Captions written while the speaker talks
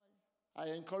I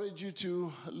encourage you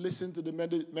to listen to the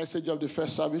message of the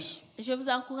first service. Je vous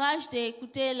encourage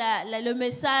d'écouter le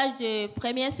message du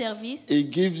premier service. It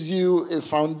gives you a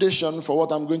foundation for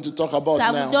what I'm going to talk about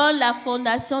Ça now. vous donne la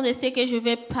fondation de ce que je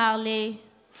vais parler.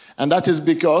 And that is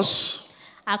because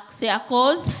C'est à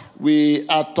cause we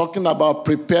are talking about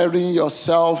preparing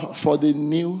yourself for the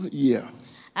new year.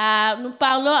 nous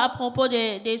parlons à propos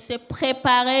de se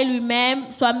préparer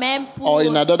soi-même pour Or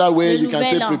in another way, le you can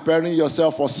say nouvel an. preparing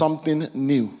yourself for something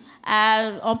new.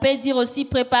 On peut dire aussi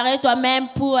préparer toi-même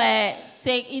pour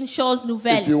c'est une chose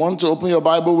nouvelle. If you want to open your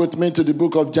Bible with me to the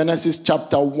book of Genesis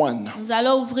chapter 1. Nous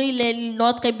allons ouvrir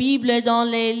notre Bible dans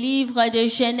le livre de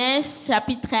Genèse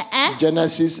chapitre 1.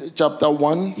 Genesis chapter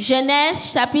 1.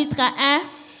 Genèse chapitre 1.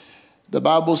 The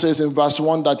Bible says in verse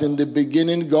 1 that in the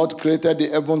beginning God created the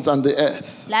heavens and the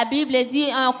earth. La Bible dit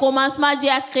au commencement Dieu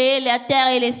a créé la terre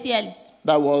et le ciel.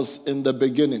 That was in the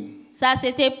beginning. Ça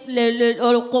c'était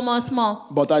le commencement.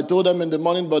 But I told them in the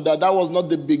morning but that was not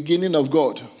the beginning of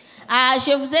God.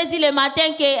 Je vous ai dit le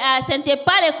matin que ce n'était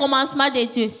pas le commencement de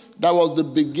Dieu. That was the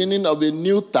beginning of a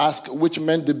new task, which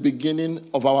meant the beginning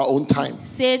of our own time.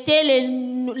 C'était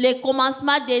le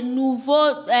commencement de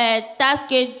nouveaux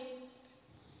tâches.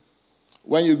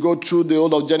 When you go through the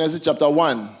whole of Genesis chapter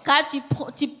 1, Quand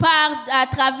tu pars à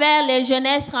travers les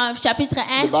Genèse chapitre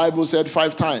 1, the Bible said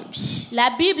 5 times. La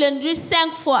Bible nous dit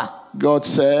 5 fois. God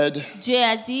said, Dieu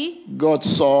a dit, God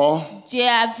saw, Dieu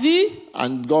a vu,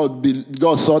 and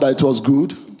God saw that it was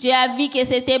good. Dieu a vu que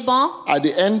c'était bon. At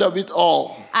the end of it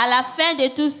all, À la fin de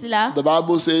tout cela, the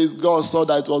Bible says God saw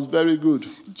that it was very good.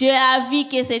 Dieu a vu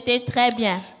que c'était très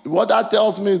bien. What that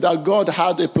tells me is that God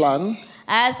had a plan.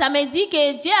 Ça me dit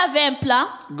que Dieu avait un plan.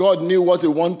 God knew what he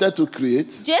wanted to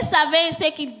create. Dieu savait ce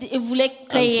qu'il voulait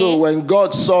créer. And so when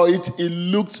God saw it, it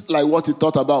looked like what he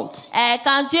thought about.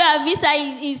 Quand Dieu a vu ça,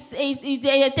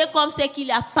 il était comme ce qu'il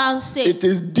a pensé. It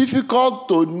is difficult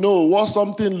to know what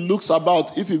something looks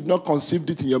about if you've not conceived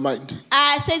it in your mind.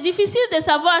 C'est difficile de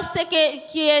savoir ce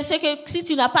que si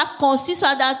tu n'as pas conçu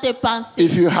ça dans tes pensées.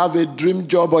 If you have a dream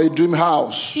job or a dream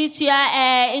house, Si tu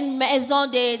as une maison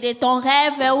de ton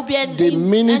rêve ou bien the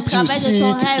minute you see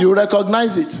it, you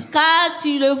recognize it. Quand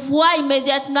tu le vois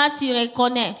immédiatement, tu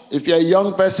reconnais. If you're a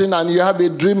young person and you have a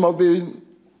dream of a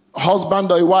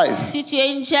husband or a wife, Si tu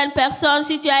es une jeune personne,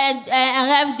 si tu as un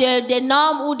rêve d'un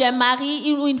homme ou d'un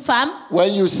mari ou une femme,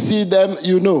 when you see them,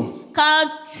 you know. quand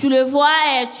tu le vois,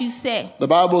 tu sais. The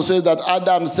Bible says that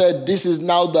Adam said, "This is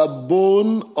now the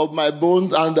bone of my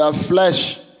bones and the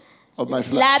flesh of my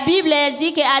flesh." La Bible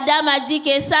dit que Adam a dit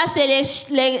que ça c'est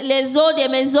les os de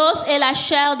mes os et la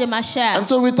chair de ma chair. And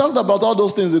so we talked about all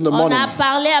those things in the morning. On a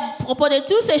parlé à propos de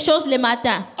toutes ces choses le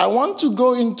matin. I want to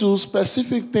go into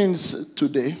specific things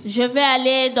today Je vais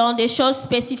aller dans des choses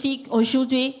spécifiques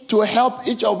aujourd'hui. to help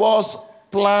each of us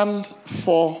plan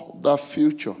for the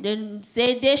future.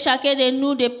 D'aider chacun de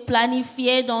nous de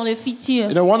planifier dans le futur.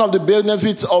 You know, one of the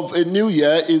benefits of a new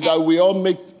year is that we all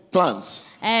make plans.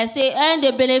 C'est un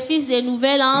des bénéfices des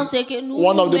nouvel an, c'est que nous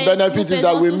One of the benefits is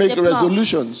that we make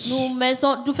resolutions.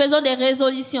 Nous faisons des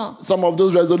résolutions. Some of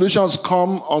those resolutions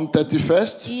come on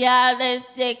 31st. Il y a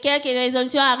quelques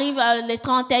résolutions arrivent le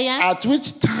 31. At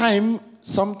which time,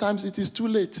 sometimes it is too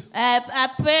late.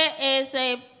 Après,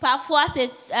 parfois c'est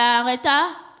en retard.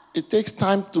 It takes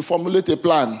time to formulate a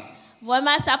plan.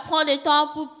 Vraiment, ça prend du temps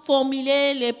pour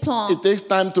formuler les plans. It takes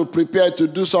time to prepare to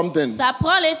do something. Ça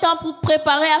prend le temps pour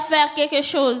préparer à faire quelque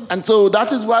chose. And so that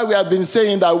is why we have been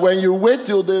saying that when you wait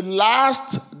till the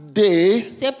last day,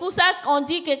 c'est pour ça qu'on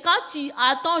dit que quand tu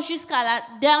attends jusqu'à la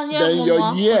dernière then your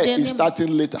moment, year is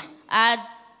starting later.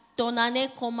 Ton année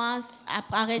commence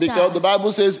à retard. Because the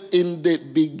Bible says in the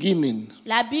beginning.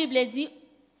 La Bible dit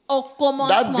au commencement.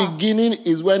 That beginning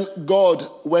is when God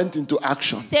went into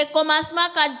action. C'est commencement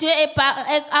quand Dieu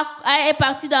est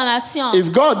parti dans l'action.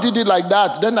 If God did it like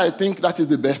that, then I think that is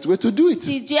the best way to do it.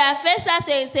 Si Dieu a fait ça,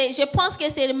 je pense que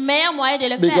c'est le meilleur moyen de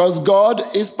le faire. Because God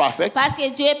is perfect. Parce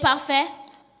que Dieu est parfait.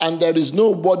 And there is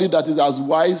nobody that is as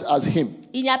wise as him.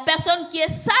 Il n'y a personne qui est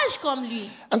sage comme lui.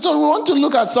 And so we want to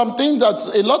look at some things that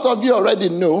a lot of you already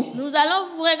know. Nous allons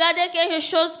regarder quelque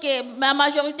chose que la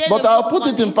majorité But de I'll vous put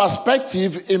it in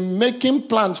perspective in making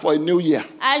plans for a new year.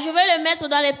 Je vais le mettre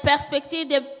dans les perspectives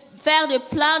de faire des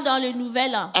plans dans le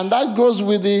nouvel an. And that goes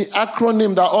with the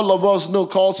acronym that all of us know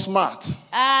called SMART.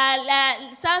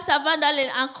 Ça va dans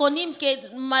l'acronyme que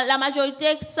la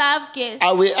majorité savent que.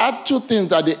 I will add 2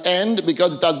 things at the end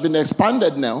because it has been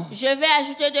expanded now. Je vais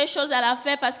ajouter 2 choses à la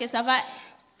fin parce que ça va.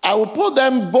 I will put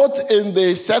them both in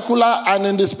the secular and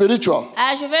in the spiritual.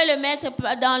 Je vais le mettre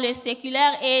dans le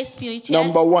séculaire et spirituel.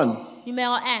 Number 1.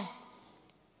 Numéro 1.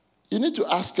 You need to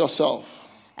ask yourself.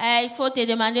 Il faut te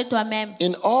demander toi-même.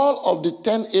 In all of the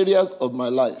 10 areas of my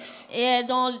life, Et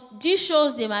dans 10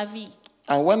 choses de ma vie,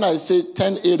 and when I say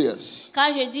 10 areas,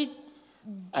 quand je dis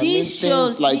I mean 10 things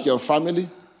choses, like your family,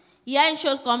 il y a une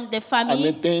chose comme des I familles,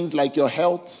 mean things like your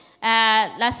health,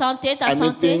 la santé, ta I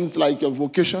mean santé, things like your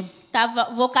vocation, ta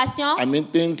vocation, I mean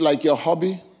things like your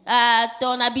hobby,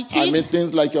 ton I habitude, mean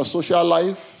things like your social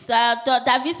life.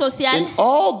 ta vie sociale. In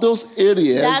all those Dans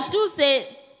areas, toutes ces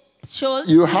choses,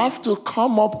 you have to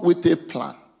come up with a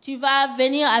plan. tu vas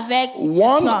venir avec un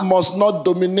One plan. must not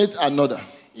dominate another.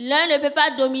 L'un ne peut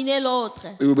pas dominer l'autre.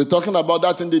 We will be talking about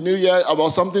that in the new year,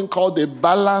 about something called the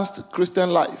balanced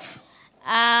Christian life.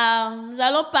 Nous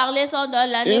allons parler ça dans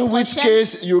l'année In which prochaine.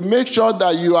 case, you make sure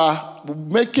that you are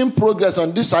making progress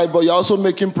on this side, but you're also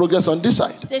making progress on this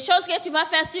side. C'est chose que tu vas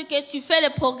faire sûr que tu fais le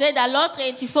progrès dans l'autre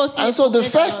et tu fais aussi And le so the progrès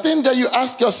dans first l'autre. thing that you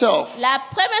ask yourself, La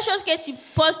première chose que tu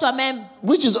poses toi-même,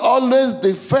 which is always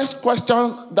the first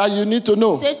question that you need to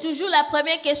know, c'est toujours la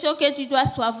première question que tu dois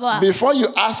savoir. before you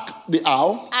ask the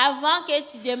how, Avant que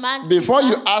tu demandes before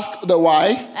you ask the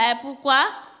why, pourquoi,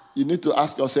 you need to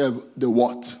ask yourself the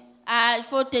what. il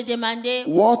faut te demander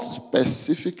What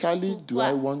specifically do pourquoi.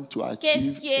 I want to Qu'est-ce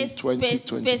achieve qui est in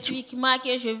 2022? spécifiquement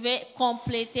que je vais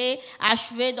compléter,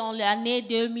 achever dans l'année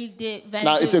 2022.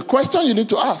 Now, it's a question you need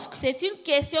to ask. C'est une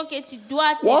question que tu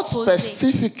dois te What poser.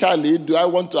 specifically do I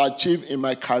want to achieve in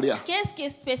my career? Qu'est-ce que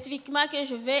spécifiquement que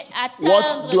je vais What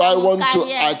atteindre do I dans mon want to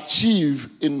carrière? achieve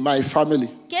in my family?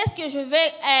 Qu'est-ce que je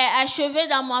vais achever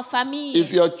dans ma famille?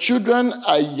 If your children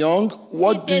are young,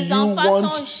 what do tes you enfants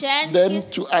want sont jeunes, them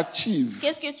to achieve?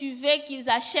 Qu'est-ce que tu veux qu'ils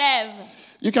achèvent?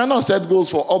 You cannot set goals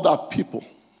for other people.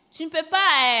 Tu ne peux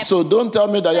pas So don't tell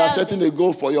me that you are setting a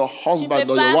goal for your tu ne husband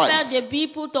peux or your pas faire wife. de billes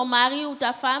pour ton mari ou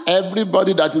ta femme.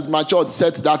 Everybody that is matured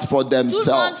sets that for Tout le monde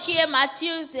themselves. qui est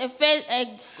mature se fait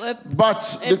But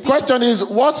the question is,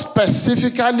 what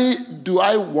specifically do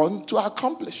I want to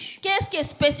accomplish? qu'est-ce que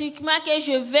spécifiquement que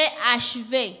je vais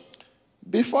achever?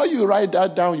 Before you write that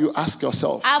down, you ask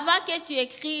yourself, Avant que tu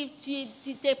écrives,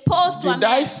 tu te poses did I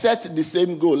toi-même. set the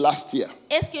same goal last year?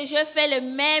 Est-ce que je fais le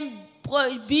même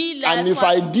but And if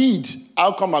I did,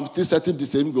 how come I'm still setting the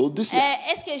same goal this year?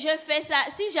 Est-ce que je fais ça?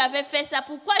 Si j'avais fait ça,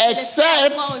 pourquoi je le fais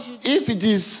encore Except aujourd'hui? if it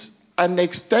is an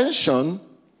extension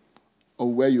of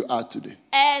where you are today.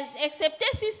 Excepté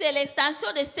si c'est l'extension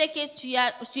de ce que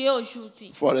tu es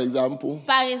aujourd'hui. For example,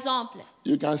 Par exemple,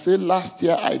 you can say, last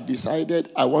year I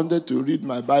decided I wanted to read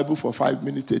my Bible for 5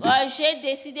 minutes a day. j'ai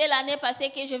décidé l'année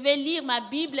passée que je vais lire ma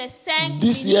Bible 5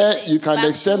 This minutes year you can par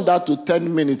extend jour. that to 10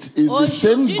 minutes. It's the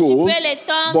same Aujourd'hui, goal, tu peux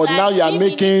l'étendre but à now you are 10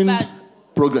 minutes making par-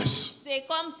 progress. C'est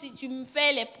comme si tu me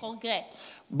fais les progrès.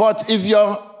 But if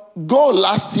your goal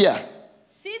last year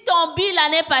Si ton but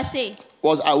l'année passée,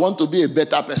 was I want to be a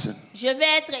better person, je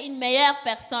vais être une meilleure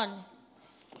personne,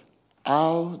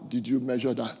 how did you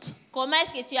measure that? comment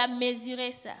est-ce que tu as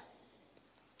mesuré ça?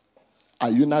 Are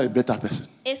you now a better person?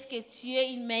 Est-ce que tu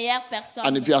es une meilleure personne?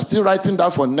 And if you are still writing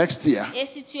that for next year, Et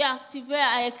si tu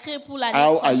veux écrire pour l'année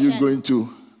how are you prochaine, going to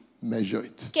measure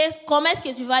it? comment est-ce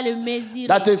que tu vas le mesurer?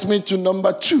 That takes me to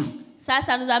number 2.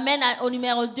 Ça nous amène au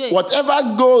numéro 2.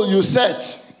 Whatever goal you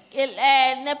set,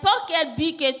 N'importe quel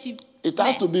but que tu it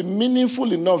has to be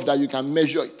meaningful enough that you can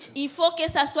measure it. il faut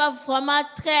que ça soit vraiment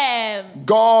très...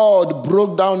 God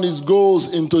broke down his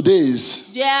goals into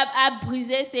days. Dieu a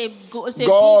brisé ses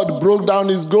God broke down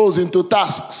his goals into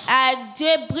tasks. Dieu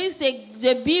brise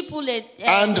ses buts pour les...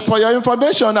 And for your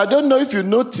information, I don't know if you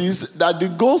noticed that the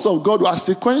goals of God were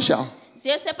sequential. Je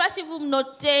ne sais pas si vous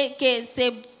notez que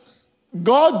c'est...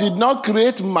 God did not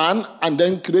create man and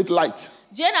then create light.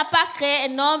 Dieu n'a pas créé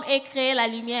un homme et créé la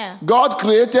lumière. God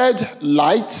created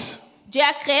light. Dieu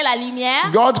a créé la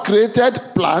lumière. God created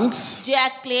plants. Dieu a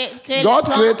créé God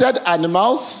les plantes. created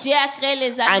animals. Dieu a créé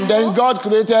les And animaux. then God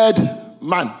created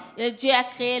man. Et Dieu a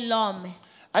créé l'homme.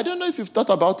 I don't know if you've thought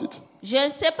about it. Je ne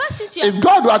sais pas si tu as... If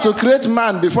God were to create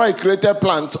man before he created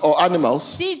plants or animals,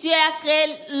 Si Dieu a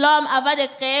créé l'homme avant de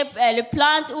créer le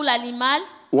plante ou l'animal,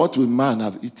 what would man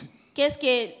have eaten? qu'est-ce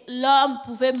que l'homme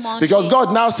pouvait manger? Because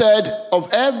God now said, of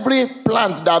every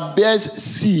plant that bears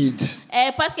seed,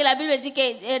 Parce que la Bible dit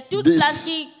que toute this plante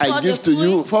qui I porte give des to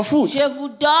you fruits, for food. je vous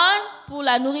donne pour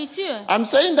la nourriture. I'm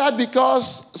saying that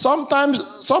because sometimes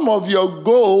some of your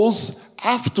goals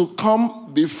have to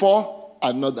come before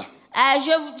another.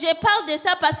 Je parle de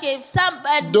ça parce que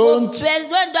vos Don't besoins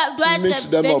doivent mix être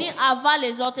them up. venir avant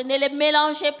les autres. Ne les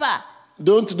mélangez pas.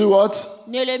 Don't do what?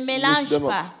 Ne les mélange them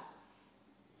up. pas.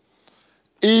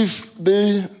 If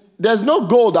there's no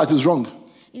goal that is wrong,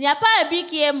 Il n'y a pas un but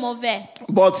qui est mauvais.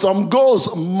 but some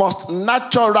goals must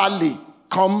naturally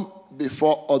come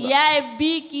before Il others. y a un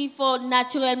but qu'il faut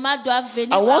naturellement doivent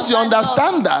venir. And once you avant d'autres.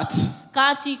 understand that,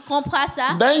 Quand tu comprends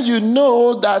ça, then you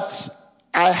know that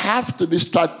I have to be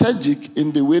strategic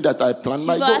in the way that I plan tu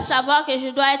my vas goals. savoir que je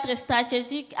dois être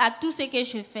stratégique à tout ce que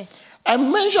je fais. I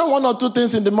mentioned one or two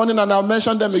things in the morning and I'll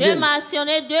mention them J'ai again.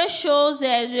 mentionné 2 choses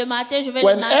le matin, je vais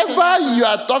les mentionner. Whenever you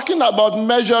are talking about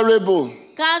measurable,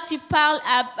 Quand tu parles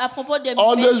à propos de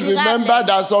always mesurable, remember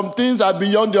that some things are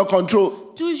beyond your control.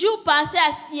 toujours pensez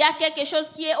il y a quelque chose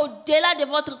qui est au-delà de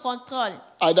votre contrôle.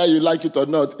 Either you like it or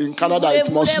not. In Canada, Vous it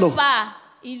ne must voulez snow. pas.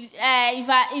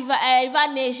 Il va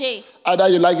neiger. Either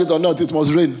you like it or not, it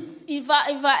must rain.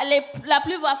 La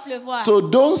pluie va pleuvoir. So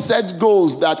don't set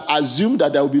goals that assume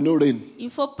that there will be no rain. Il ne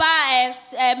faut pas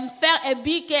faire un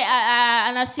but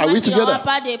en Are assurant we qu'il n'y aura together?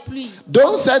 pas de pluie.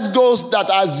 Don't set goals that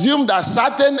assume that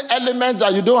certain elements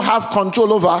that you don't have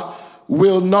control over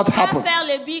will not Pas happen. faire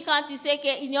le but quand tu sais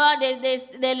qu'il y aura des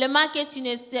éléments que tu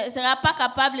ne seras pas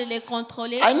capable de les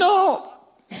contrôler. I know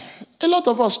a lot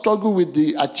of us struggle with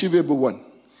the achievable one.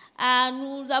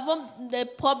 Nous avons des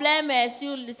problèmes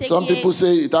sur ce Some qui people est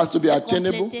say it has to be de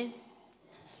attainable. compléter,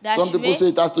 Some people d'achever. say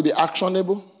it has to be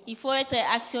actionable. Il faut être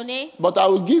actionné. But I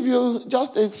will give you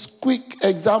just a quick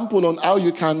example on how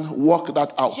you can work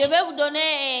that out. Je vais vous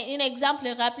donner un exemple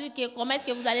rapide comment est-ce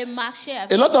que vous allez marcher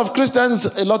avec. A lot of Christians,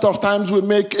 a lot of times we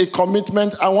make a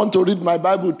commitment. I want to read my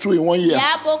Bible through in 1 Il y year.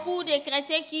 a beaucoup de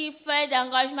chrétiens qui font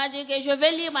d'engagement, dire que je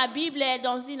vais lire ma Bible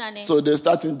dans une année. So they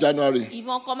start in January. Ils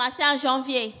vont commencer en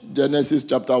janvier. Genesis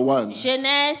chapter 1.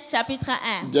 Genèse chapitre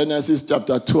 1. Genesis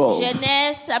chapter 12.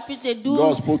 Genèse chapitre 12.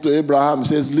 God spoke to Abraham,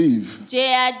 says leave. Dieu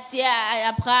a dit à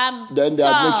Abraham, Then they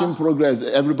are sors. making progress.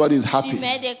 Everybody is Tu happy.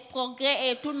 mets des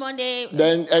progrès et tout le monde est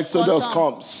Then Exodus content.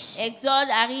 comes. Exode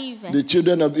arrive. The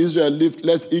children of Israel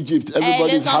left Egypt.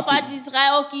 Everybody is Les enfants happy.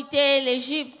 d'Israël ont quitté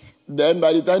l'Égypte. Then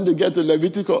by the time they get to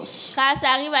Leviticus, Quand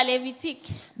ça arrive à Lévitique,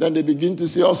 then they begin to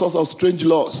see all sorts of strange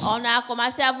laws. on a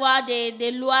commencé à voir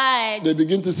des lois. They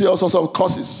begin to see all sorts of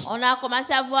curses. On a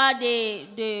commencé à voir des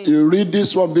You read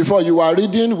this one before, you are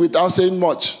reading without saying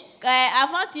much.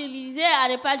 avant tu lisais à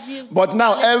ne pas dire. But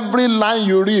now every line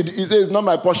you read, it says, it's not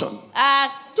my portion.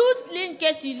 Toute ligne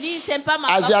que tu lis, c'est pas ma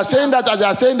As you are saying that,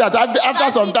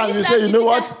 after some time, you say, you know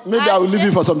what? Maybe I will leave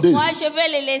it for some days. Moi, je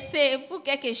vais le laisser pour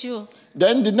quelques jours.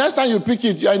 Then the next time you pick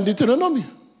it, you are in Deuteronomy.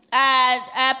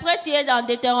 Après, tu es dans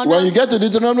Deutéronome. When you get to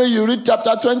Deuteronomy, you read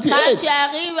chapter 28. Quand tu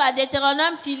arrives à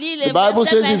Deutéronome, tu lis The le Bible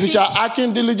verset says, if you 28. shall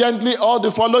hearken diligently, all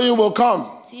the following will come.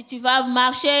 Si tu vas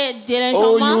marcher Oh,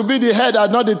 diligemment, you will be the head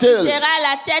and not the tu tail. seras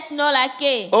la tête, non la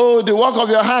queue. Oh, the work of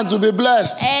your hands will be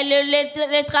blessed. Et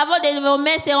les travaux de vos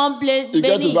mains seront You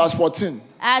get to bénis. verse 14.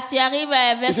 Tu arrives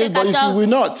à He verset says, but if you 14. will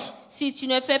not, Si tu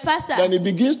ne fais pas ça, then he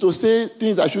begins to say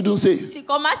things I shouldn't say. tu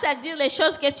commences à dire les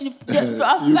choses que tu ne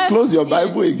dois You pas close your dire.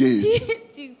 Bible again.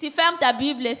 Tu fermes ta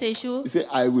Bible ces jours. He said,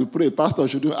 I will pray. Pastor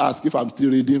shouldn't ask if I'm still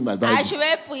reading my Bible. Je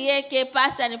vais prier que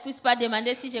pasteur ne puisse pas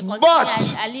demander si je continue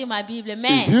But à lire ma Bible.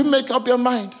 Mais if you make up your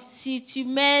mind si tu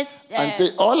mets, and say,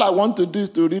 all I want to do is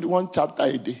to read 1 chapter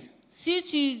a day. si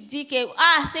tu dis que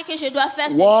ce que je dois faire,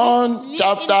 c'est One juste lire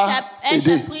chapter un a day.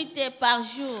 chapitre par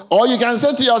jour. Or you can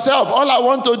say to yourself, all I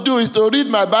want to do is to read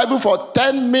my Bible for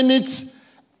 10 minutes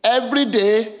every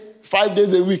day, 5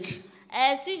 days a week.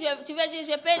 Si tu veux dire,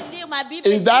 je peux lire ma Bible.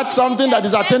 Is that something that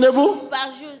is attainable? Par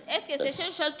jour. Est-ce que c'est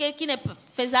une chose qui n'est pas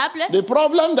faisable? The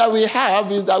problem that we have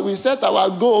is that we set our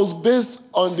goals based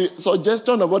on the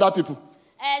suggestion of other people.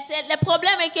 Le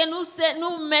problème est que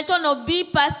nous mettons nos buts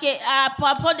parce que à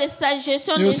propos de sa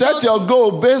gestion You des set autres, your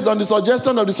goal based on the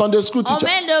suggestion of the Sunday school on teacher.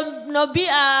 met nos buts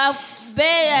à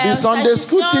The Sunday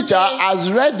school teacher has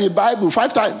read the Bible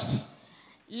 5 times.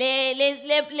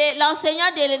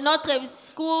 L'enseignant de notre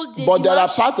school de But there are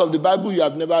dimanche, parts of the Bible you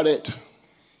have never read.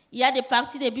 il y a des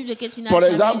parties de Bible que tu n'as For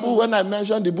jamais example, lues. when I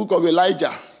mentioned the book of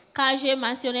Elijah, Quand j'ai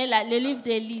mentionné le livre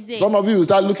d'Élisée, some of you will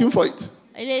start looking for it.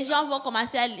 les gens vont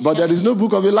commencer à le But there is chercher. no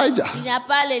book of Elijah. Il n'y a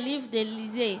pas le livre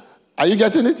d'Élisée. Are you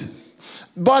getting it?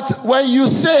 But when you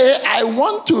say, I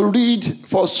want to read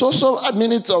for so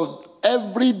minutes of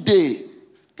every day,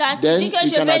 Quand tu then dis que you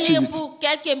je can vais achieve lire it. pour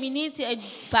quelques minutes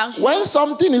par jour, When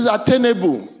something is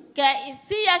attainable,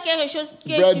 s'il y a quelque chose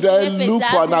qui est brethren, look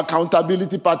for an faisable,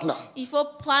 accountability partner. il faut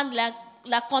prendre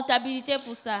la comptabilité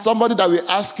pour ça. Somebody that will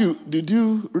ask you, did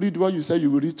you read what you said you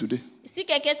will read today? Si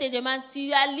quelqu'un te demande,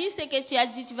 tu as lu ce que tu as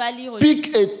dit, tu vas lire aujourd'hui.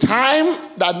 Pick a time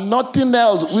that nothing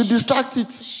else will distract it.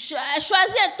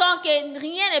 Choisis un temps que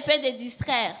rien ne peut te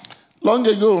distraire. Long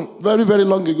ago, very, very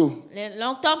long ago,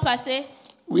 Longtemps passé,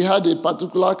 we had a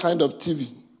particular kind of TV.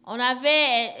 on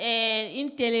avait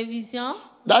une télévision.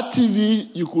 That TV,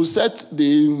 you could set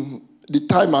the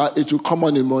timer, it will come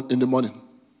on in the morning.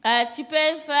 Tu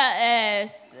peux faire...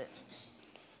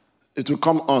 It will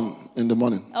come on in the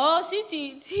morning. Oh,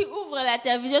 si tu ouvres la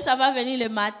télévision, ça va venir le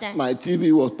matin. My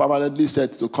TV was permanently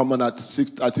set to come on at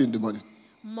 6:30 in the morning.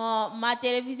 Ma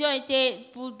télévision était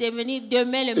pour devenir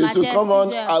demain le It matin will à come 6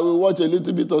 on, heures. I will watch a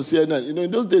little bit of CNN. You know,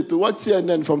 in those days, to watch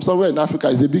CNN from somewhere in Africa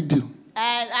is a big deal.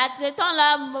 À ce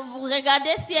temps-là, vous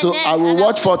regardez CNN. So I will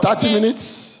watch for 30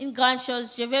 minutes. Une grande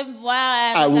chose. Je vais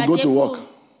voir. I will go to work.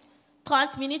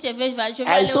 30 minutes, je vais I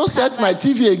aller so au set my travail.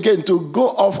 TV again to go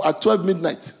off at 12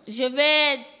 midnight. Je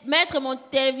vais mettre ma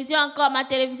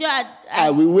télévision I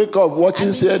will wake up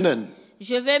watching CNN.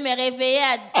 Je vais me réveiller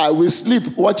I will sleep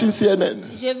watching CNN.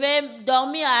 Je vais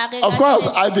dormir à regarder. Of course,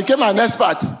 I became an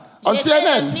expert on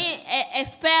CNN. Devenu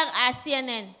expert à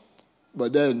CNN.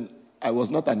 But then I was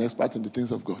not an expert in the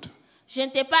things of God. Je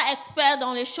n'étais pas expert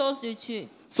dans les choses de Dieu.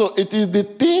 So it is the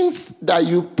things that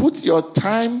you put your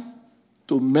time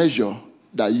to measure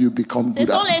that you become good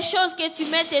Ce sont at. les choses que tu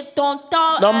mets ton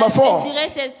temps Number à 4.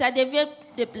 mesurer, ça devient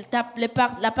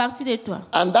la partie de toi.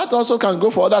 And that also can go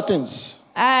for other things.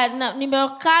 Numéro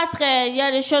 4, il y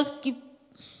a des choses qui You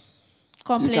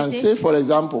can complètent. say, for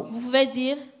example, Vous pouvez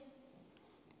dire,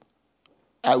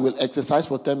 I will exercise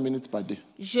for 10 minutes per day.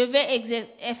 je vais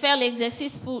faire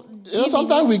l'exercice pour 10 You know,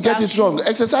 sometimes we minutes get par it jour. wrong.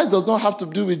 Exercise does not have to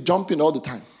do with jumping all the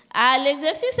time.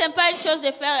 L'exercice, ce n'est pas une chose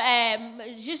de faire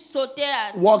juste sauter.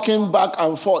 Walking back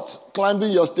and forth,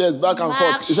 climbing your stairs back and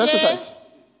forth is exercise.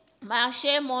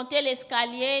 Marcher, monter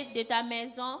l'escalier de ta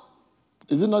maison.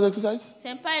 Is it not exercise? Ce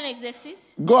n'est pas un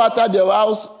exercice. Go outside your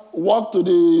house, walk to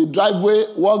the driveway,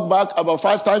 walk back about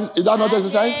 5 times. Is that not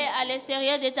exercise? Aller à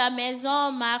l'extérieur de ta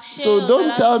maison, marcher. So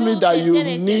don't tell me that you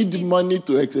c'est un need exercice. money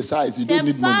to exercise. You don't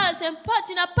need money.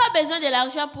 Tu n'as pas besoin de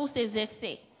l'argent pour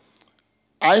s'exercer.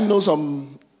 I know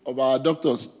some of our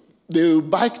doctors. They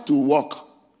bike to work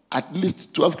at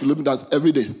least 12 kilometers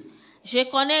every day. Je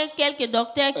connais quelques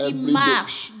docteurs qui Every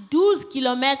marchent 12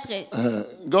 kilomètres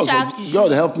chaque jour.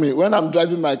 God help me. When I'm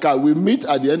driving my car, we meet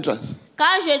at the entrance.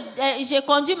 Quand je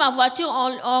conduis ma voiture,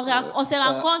 on se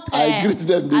rencontre I greet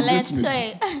them, they à greet me.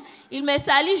 l'entrée. Ils me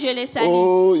saluent, je les salue.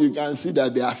 Oh, you can see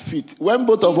that they are fit. When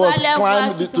both of us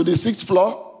climb to the 6th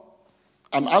floor,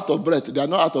 I'm out of breath. They are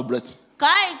not out of breath.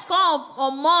 Quand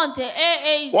on monte,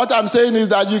 What I'm saying is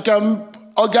that you can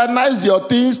organize your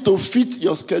things to fit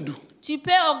your schedule. tu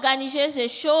peux organiser ces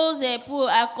choses pour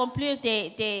accomplir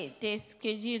tes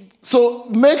schedules. So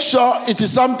make sure it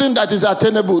is something that is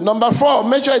attainable. Number 4,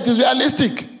 make sure it is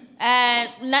realistic.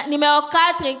 Numéro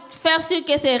 4, faire sûr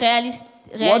que c'est réaliste.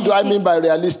 What do I mean by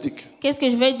realistic? Qu'est-ce que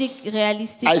je veux dire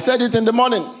réalistique? I said it in the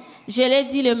morning. Je l'ai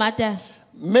dit le matin.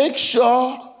 Make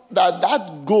sure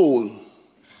that goal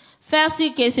Faire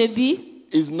sûr que ce but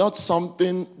is not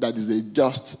something that is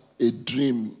just a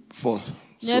dream for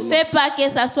ne fait pas que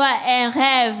ça soit un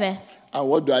rêve. And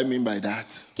what do I mean by that?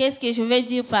 Qu'est-ce que je veux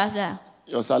dire par là?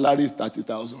 Your salary is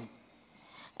 30,000.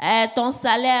 Ton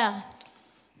salaire,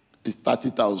 It's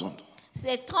 30,000.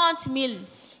 c'est 30 000.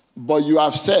 But you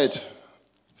have said,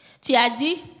 Tu as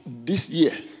dit, this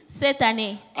year, cette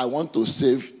année, I want to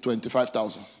save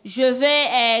 25,000. je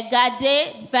vais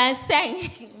garder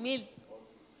 25 000.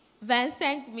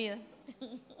 25 000.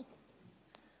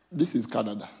 This is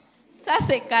Canada. Ça,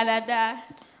 c'est Canada.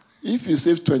 If you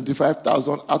save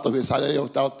 25,000 out of a salary of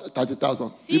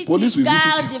 30,000, Si the police tu will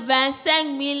visit gardes you.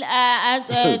 25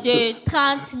 000 de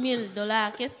 30 000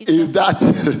 $, qu'est-ce que tu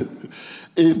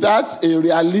Is fais? that a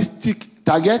realistic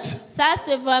target? Ça,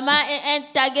 c'est vraiment un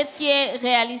target qui est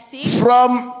réalistique.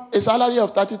 From a salary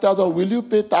of 30,000, will you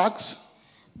pay tax?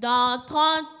 Dans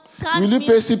 30 Will 000, you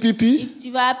pay CPP?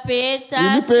 tu vas payer ta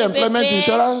Will you pay CPP, employment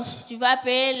insurance? tu vas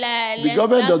payer The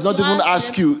government does not even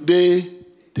ask you. They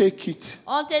take it.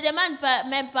 On te demande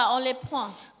même pas, on les prend.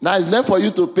 Now it's left for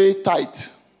you to pay tithe.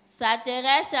 Ça te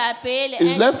reste à payer les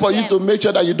It's left for you to make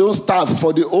sure that you don't starve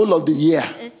for the whole of the year.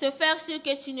 Se faire sûr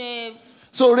que tu ne...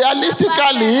 So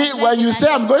realistically, when you say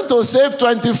I'm going to save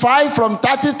 25 from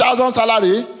 30,000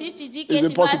 salary, Si tu dis que it's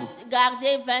tu vas impossible.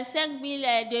 garder 25 000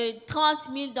 de 30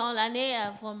 000 dans l'année,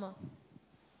 vraiment.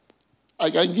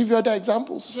 I can give you other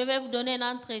examples. Je vais vous donner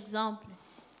un autre exemple.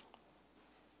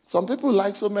 Some people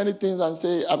like so many things and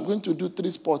say, I'm going to do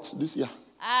 3 sports this year.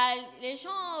 Les gens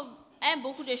aiment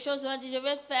beaucoup de choses. On dit, je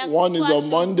vais faire One is 3 on choses.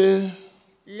 Monday,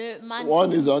 Le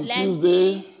one is on lundi,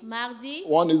 Tuesday, mardi,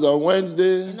 one is on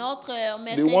Wednesday, un autre the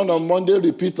mercredi. one on Monday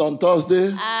repeats on Thursday,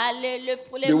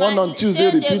 the one on Tuesday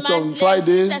repeats on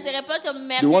Friday, Ça se répète au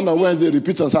the one on mercredi. Wednesday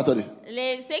repeats on Saturday.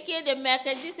 Ce qui est de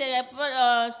mercredi se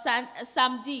répète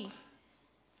samedi.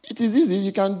 It is easy.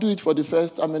 You can do it for the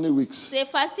first how many weeks? C'est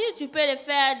facile, tu peux le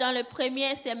faire dans le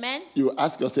premier semaine. You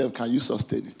ask yourself, can you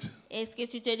sustain it? Est-ce que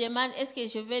tu te demandes, est-ce que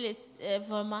je vais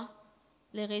vraiment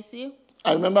le réussir?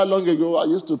 I remember long ago, I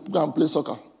used to go and play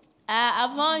soccer.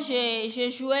 Avant, je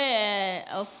jouais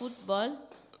au football.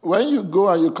 When you go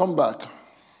and you come back,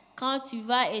 Quand tu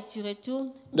vas et tu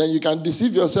retournes, then you can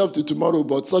deceive yourself to tomorrow,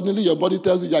 but suddenly your body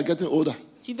tells you you are getting older.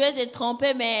 tu peux te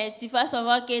tromper, mais tu vas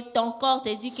savoir que ton corps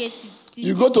te dit que tu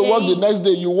You go to work the next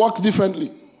day, you walk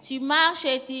differently. Tu marches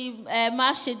et tu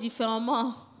marches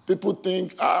différemment. People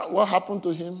think, what happened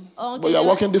to him? On But te you are demande,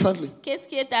 walking differently. Qu'est-ce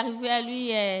qui est arrivé à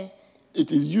lui? It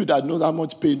is you that knows how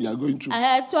much pain you are going through.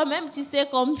 Toi-même, tu sais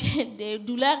combien de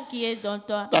douleurs qui est dans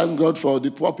toi. Thank God for the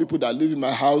poor people that live in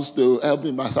my house to help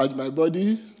me massage my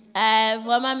body.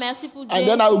 Vraiment, merci pour Dieu. And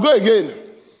then I will go again.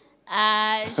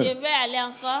 Je vais aller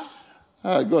encore.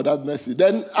 God have mercy.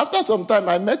 Then after some time,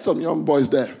 I met some young boys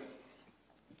there.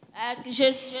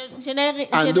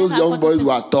 And those young boys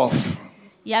were tough.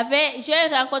 J'ai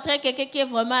rencontré quelqu'un qui est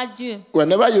vraiment dur.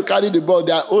 Whenever you carry the ball,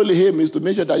 their only aim is to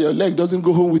make sure that your leg doesn't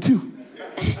go home with you.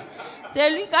 C'est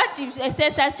lui, quand tu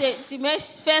essaies ça, tu me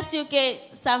fais sûr que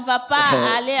ça ne va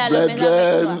pas aller à la maison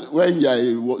avec toi. When you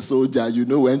are a soldier, you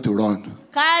know when to run.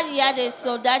 Quand il y a des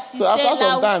soldats, tu So sais after là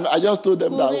some time, I just told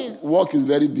them courir. that work is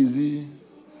very busy.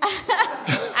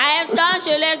 En même temps,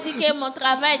 je leur dis que mon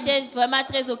travail était vraiment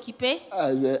très occupé.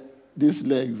 These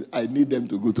legs, I need them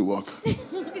to go to work.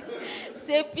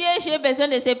 Ces pieds, j'ai besoin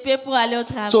de ces pieds pour aller au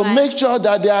travail. So make sure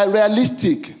that they are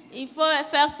realistic. Il faut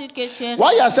faire ce que tu es.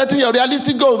 While you are setting your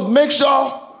realistic goals, make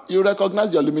sure you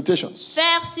recognize your limitations.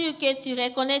 Faire sûr que tu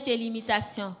reconnais tes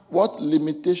limitations. What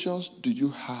limitations do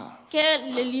you have?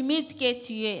 Quelles limites que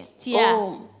tu as?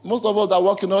 Most of us that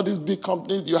work in all these big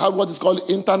companies, you have what is called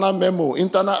internal memo,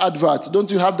 internal adverts.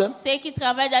 Don't you have them? Ceux qui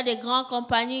travaillent dans des grandes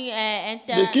compagnies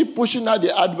They keep pushing out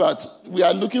the adverts. We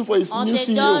are looking for a new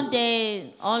CEO. And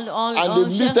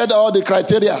they've listed all the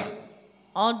criteria.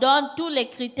 On donne tous les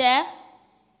critères.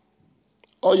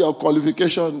 All your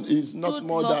qualification is not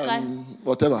more than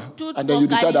whatever. And then you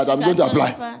decide that I'm going to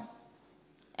apply.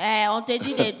 On te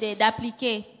dit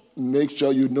d'appliquer. Make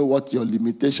sure you know what your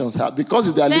limitations are.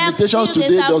 Because there are limitations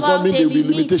today does not mean there will be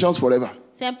limitations forever.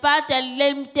 C'est pas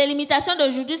tes limitations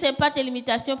d'aujourd'hui, c'est pas tes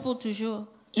limitations pour toujours.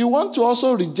 You want to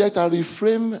also reject and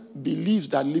reframe beliefs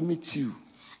that limit you.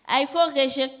 Il faut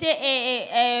rejeter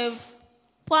et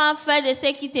prendre fin de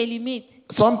ce qui te limite.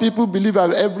 Some people believe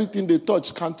that everything they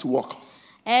touch can't work.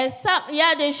 Il y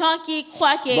a des gens qui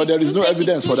croient que But there is tout no ce qui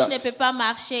evidence for touche that. ne peut pas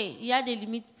marcher. Il y a des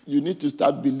limites. You need to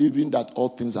start believing that all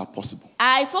things are possible.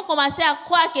 Il faut commencer à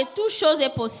croire que toute chose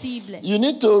est possible. You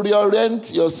need to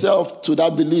reorient yourself to that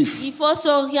belief. Il faut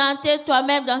s'orienter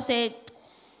toi-même dans cette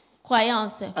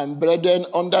croyance. And brethren,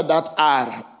 under that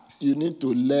R, you need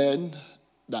to learn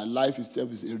that life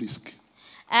itself is a risk.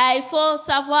 Il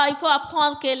faut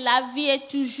apprendre que la vie est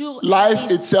toujours Life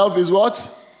itself is what?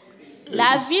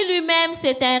 La vie lui-même,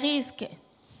 c'est un risque.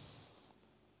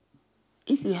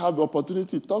 If you have the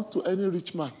opportunity, talk to any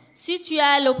rich man. Si tu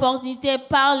as l'opportunité,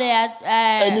 parle à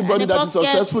anybody that is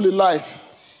successful in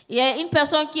life. Il y a une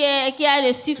personne qui a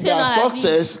le succès Their dans la vie.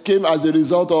 success came as a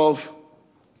result of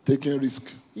taking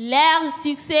risk. Leur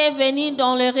succès est venu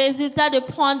dans le résultat de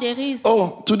prendre des risques.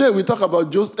 Today we talk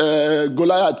about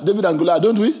Goliath, David and Goliath,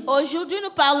 don't we? Aujourd'hui,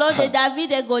 nous parlons de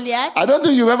David et Goliath. I don't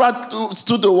think you've ever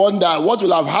stood to wonder what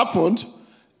will have happened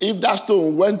if that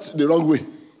stone went the wrong way.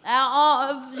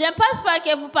 Je ne pense pas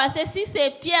que vous pensez si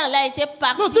ces pierres-là étaient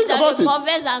parties dans le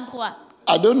mauvais endroit.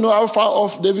 I don't know how far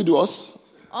off David was.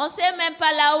 On ne sait même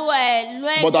pas là où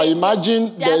loin. But I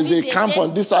imagine there's a camp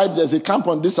on this side, there's a camp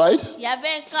on this side. Il y avait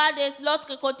un camp de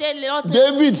l'autre côté,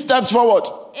 David steps forward.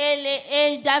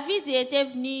 Et David était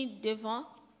venu devant.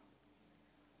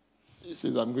 He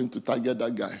says, I'm going to target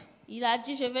that guy. Il a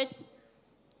dit, je vais.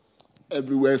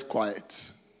 Everywhere is quiet.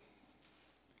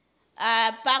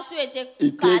 Partout était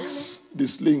He calme. takes the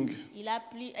sling. Il a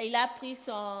pris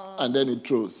son. And then he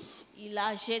throws. Il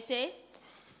a jeté.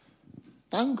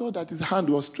 Thank God that his hand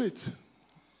was straight.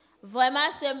 Vraiment,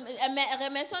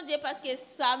 remercions Dieu parce que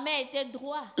sa main était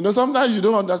droite. You know, sometimes you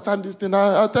don't understand this thing.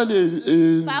 I'll tell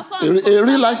you a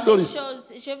real life story.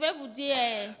 Je vais vous dire.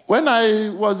 When I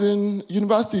was in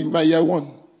university, my year 1.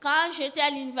 Quand j'étais à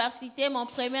l'université, mon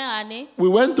première année. We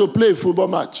went to play a football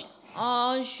match.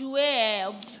 On jouait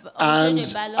au jeu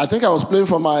de ballon. I think I was playing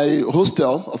for my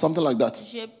hostel or something like that.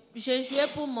 Je jouais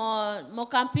pour mon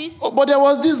campus. But there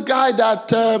was this guy that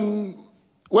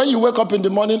when you wake up in the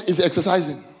morning, is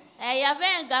exercising. Il y avait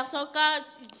un garçon quand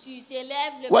tu te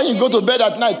lèves. When you go to bed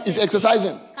at night, he's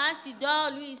exercising. Quand tu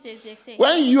dors, lui, il s'exerce.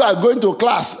 When you are going to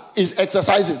class, he's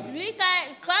exercising. Lui,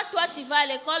 quand toi tu vas à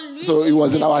l'école, lui. So he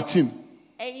was in our team.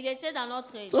 Et il était dans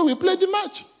notre. So we played the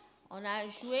match. On a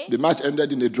joué. The match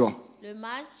ended in a draw. Le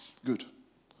match. Good.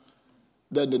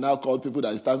 Then they now called people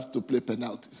that it's time to play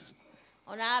penalties.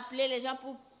 On a appelé les gens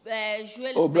pour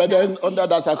jouer Oh, le brethren, penalty. under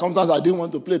that circumstance, I didn't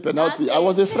want to play penalty. I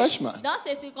was a freshman. Dans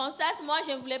ces circonstances, moi,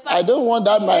 je ne voulais pas. I don't want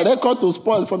that my record to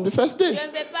spoil from the first Je day. ne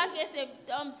veux pas que cet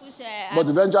homme puisse. But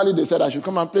eventually they said I should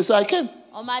come and play, so I came.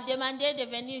 On m'a demandé de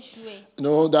venir jouer. You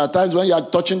know, there are times when you are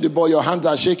touching the ball, your hands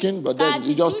are shaking, but then Quand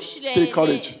you tu just touches take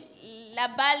courage. la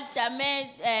balle, ta main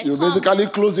You tremble. basically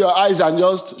close your eyes and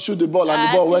just shoot the ball, and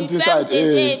the ball Tu went inside. fermes tes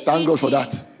yeux Hey, et thank puis God for tu-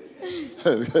 that.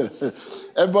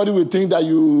 Everybody will think that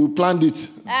you planned it.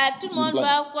 Tout le monde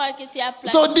va croire que tu as planifié.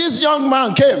 So this young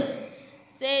man came.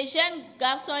 Ce jeune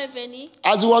garçon est venu.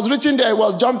 As he was reaching there, he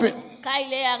was jumping. Quand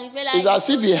il est arrivé là, It's as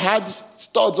if he had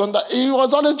studs on that. He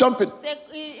was always jumping.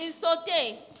 il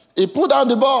sautait. He put down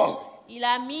the ball. Il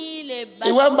a mis le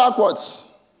He went ballon. backwards.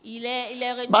 Il est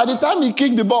retourné. By the time he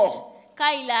kicked the ball,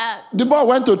 Quand il a... the ball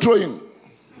went to throwing.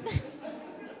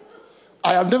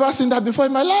 I have never seen that before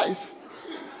in my life.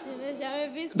 Je n'ai jamais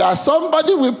vu ça. That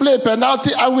somebody will play a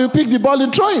penalty and will pick the ball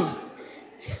in throwing.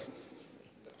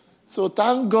 So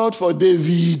thank God for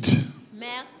David.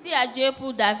 Merci à Dieu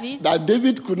pour David. That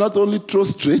David could not only throw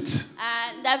straight,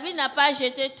 David n'a pas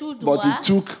jeté tout droit. but he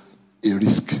took a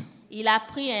risk. Il a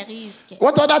pris un risque.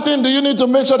 What other thing do you need to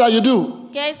make sure that you do?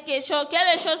 Quelle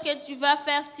chose que tu vas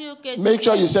faire sur que Make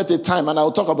sure you set a time, and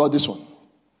I'll talk about this one.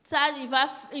 Ça,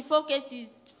 il faut que tu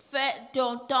fais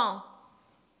ton temps.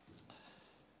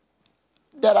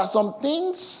 There are some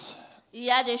things Il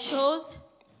y a des choses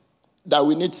that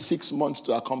we need 6 months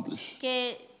to accomplish.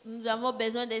 que nous avons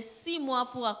besoin de 6 mois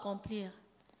pour accomplir.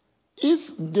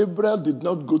 If Gabriel did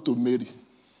not go to Mary,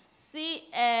 Si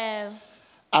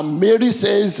and Mary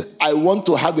says, I want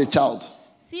to have a child,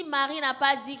 Marie n'a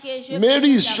pas dit que je Mary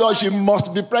veux is sure avoir she un-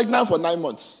 must be pregnant for 9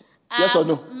 months. Yes or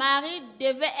no? Marie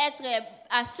devait être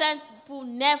enceinte pour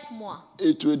 9 mois.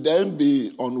 It will then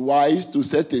be unwise to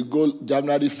set a goal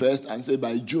January 1st and say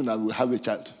by June I will have a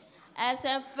child.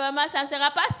 Ça ne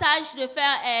sera pas sage de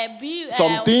faire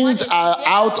Some things are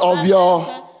out of your...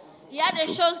 Il y a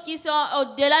des choses qui sont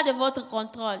au-delà de votre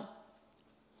contrôle.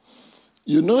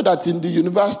 You know that in the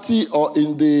university or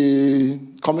in the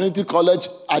community college,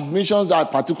 admissions are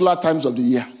at particular times of the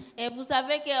year. Et vous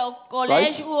savez qu'au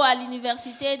collège Right? ou à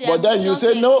l'université, des But then you admissions,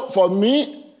 say, c'est- no, for me,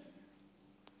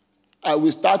 I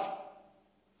will start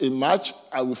in March,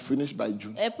 I will finish by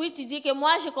June. Et puis tu dis que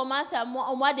moi je commence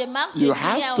au mois de mars, You je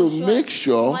finis have au to juin, make au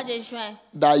sure mois de juin.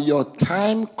 that your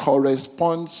time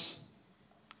corresponds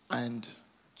and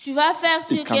Tu vas faire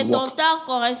It ce can que ton work. temps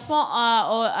correspond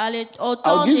au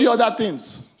temps I'll give de... you other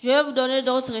things. Je vais vous donner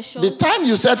d'autres choses. The time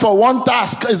you set for one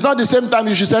task is not the same time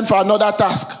you should set for another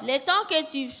task. Le temps que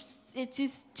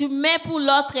tu mets pour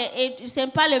l'autre, et ce n'est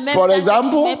pas le même For temps example,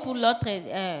 que tu mets pour l'autre.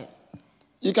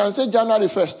 You can say January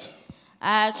 1st,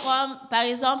 Comme par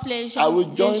exemple I will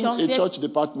le join a janvier, church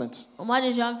department. au mois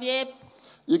de janvier,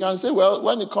 You can say, well,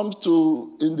 when it comes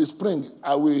to in the spring,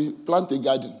 I will plant a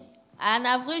garden. en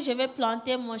avril, je vais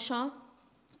planter mon champ.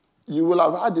 You will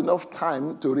have had enough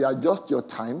time to readjust your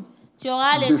time Tu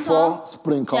auras le before temps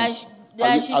spring comes. Are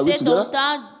we d'ajuster ton together?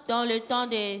 temps dans le temps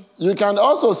de... You can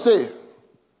also say,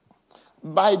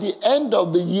 by the end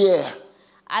of the year,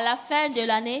 À la fin de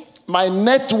l'année, my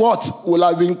net worth will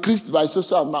have increased by so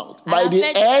amount. à By la the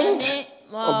fin de end l'année,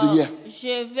 of the year.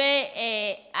 je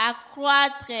vais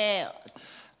accroître.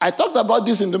 I talked about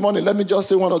this in the morning. Let me just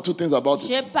say one or two things about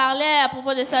Je it. parlais à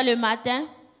propos de ça le matin.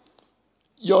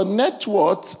 Your net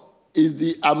worth is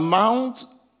the amount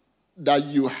that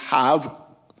you have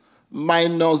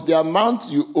minus the amount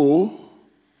you owe,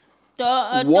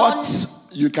 what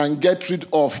you can get rid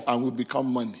of and will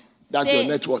become money. That's your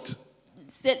net worth.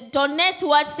 Ton net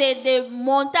worth, c'est le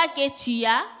montant que tu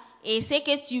as et c'est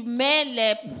que tu mets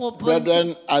les propositions.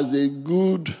 Brethren, as a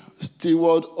good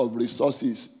steward of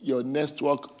resources, your net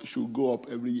worth should go up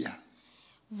every year.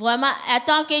 Vraiment, en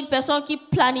tant qu'une personne qui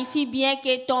planifie bien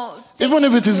que ton... Even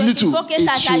if it is il little, faut que it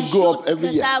ça should go up s'ajoute, every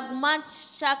que year. ça augmente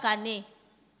chaque année.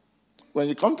 When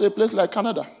you come to a place like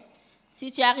Canada,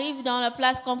 Si tu arrives dans la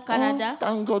place comme Canada,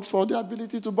 thank God for the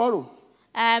ability to borrow.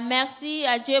 merci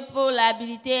à Dieu pour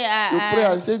l'habilité You pray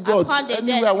and say, God, prendre des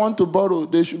anywhere I dettes. want to borrow,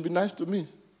 they should be nice to me.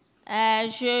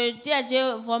 Je dis à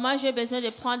Dieu, vraiment, j'ai besoin de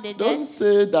prendre des Don't dettes.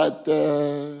 say that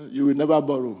you will never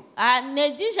borrow.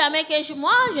 Ne dis jamais que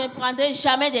moi, je ne prendrai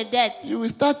jamais de dettes. You will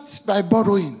start by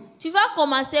borrowing. Tu vas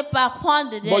commencer par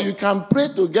prendre des But you dettes. can pray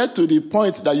to get to the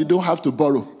point that you don't have to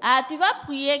borrow. Tu vas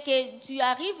prier que tu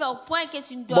arrives au point que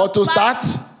tu ne dois But to pas. start,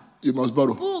 you must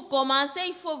borrow. Pour commencer,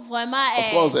 il faut vraiment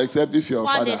Of course, except if your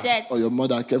prendre father des dettes. or your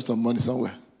mother kept some money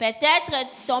somewhere. Peut-être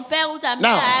ton père ou ta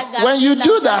mère Now, when you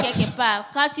do that, quelque part.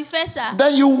 Quand tu fais ça,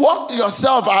 then you walk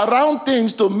yourself around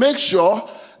things to make sure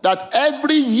that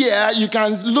every year you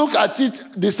can look at it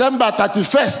December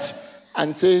 31st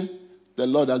and say, the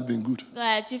Lord has been good.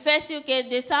 Ouais, tu fais sûr que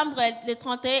décembre le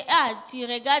 31, tu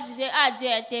regardes, tu dis, Dieu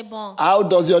était bon. How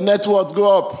does your net worth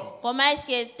go up? Comment est-ce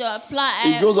que ton plan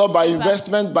It goes up by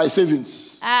investment, by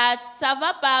savings. Ça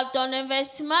va par ton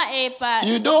investissement et par...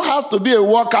 You don't have to be a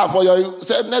worker for your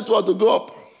net worth to go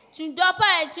up. Tu ne dois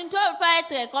pas être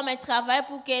comme un travail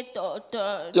pour que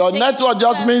your net worth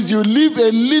just means you live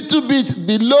a little bit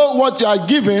below what you are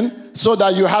given so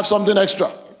that you have something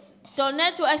extra. Ton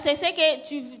net worth, c'est ce que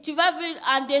tu vas vivre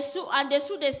en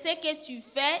dessous de ce que tu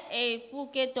fais et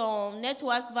pour que ton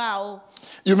network va en haut.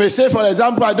 You may say, for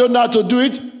example, I don't know how to do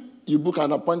it. You book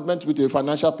an appointment with a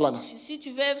financial planner. Si tu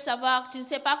veux savoir, tu ne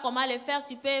sais pas comment le faire,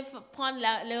 tu peux prendre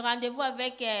le rendez-vous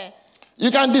avec... You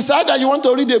can decide that you want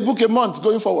to read a book a month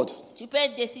going forward. Tu peux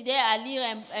décider à lire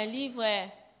un livre.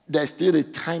 There's still a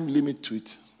time limit to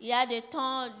it. Il y a des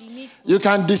temps limites. You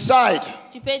can decide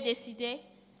Tu peux décider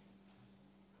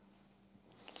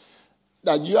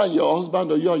that you and your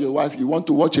husband or you and your wife, you want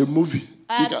to watch a movie.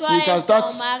 You can start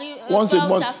once a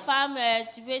month. Ta femme,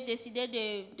 tu peux décider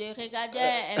de regarder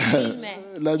un film.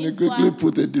 Let me quickly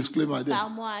put a disclaimer there. Par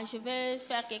mois. Je vais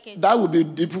faire quelque chose. That would be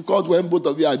difficult when both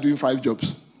of you are doing 5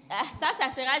 jobs. Ça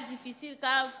sera difficile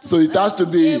quand so it has to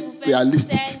be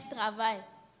realistic. Travail.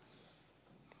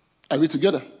 Are we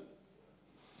together?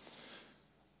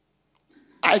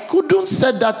 I couldn't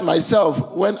say that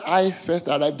myself when I first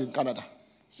arrived in Canada.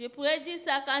 Je pourrais dire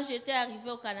ça quand j'étais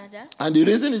arrivé au Canada. And the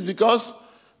reason is because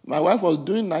my wife was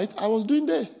doing night, I was doing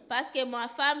day. Parce que ma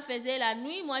femme faisait la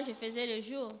nuit, moi je faisais le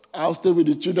jour. I'll stay with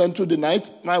the children through the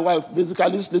night. My wife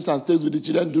basically sleeps and stays with the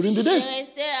children during the day. Je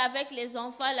restais avec les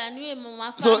enfants la nuit et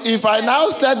ma femme. So if I now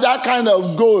set that kind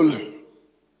of goal,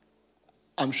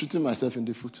 I'm shooting myself in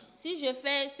the foot. Si je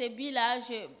fais ces billes-là,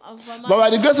 But by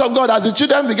the grace of God, as the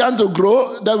children began to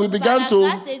grow, then we began to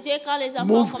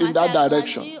move in that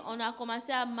direction.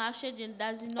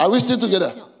 Are we still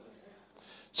together?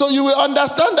 So you will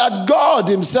understand that God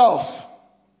himself,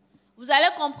 vous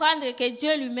allez comprendre que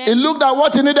Dieu lui-même, he looked at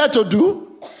what he needed to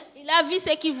do. Il a vu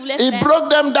ce qu'il voulait he faire. broke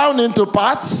them down into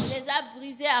parts. Il les a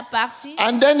brisés en parties.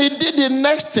 And then he did the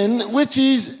next thing, which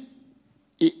is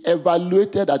he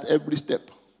evaluated at every step.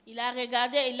 Il a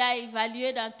regardé, il a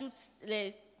évalué dans toutes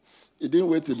les... He didn't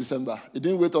wait till December. He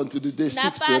didn't wait until the day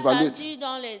 6 to evaluate.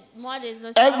 Dans les mois des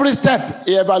every step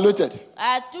he evaluated.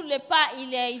 À tous les pas,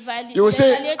 il a évalué. You will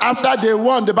say, after day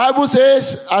 1, the Bible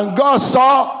says, and God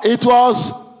saw it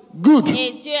was good.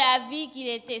 Et Dieu a vu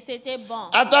c'était bon.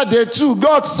 After day 2,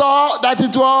 God saw that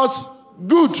it was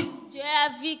good. Dieu a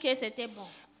vu que c'était bon.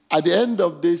 At the end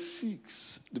of day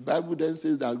 6, the Bible then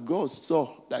says that God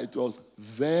saw that it was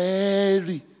very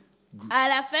good. À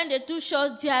la fin de toute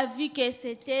chose, Dieu a vu que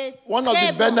c'était One of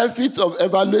the benefits of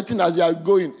evaluating as you are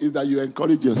going is that you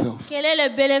encourage yourself. Quel est le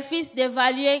bénéfice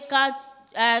d'évaluer quand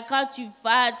tu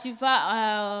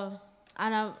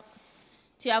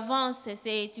avances,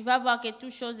 tu vas voir que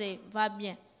toute chose va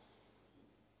bien.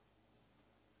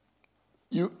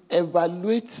 You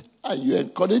evaluate and you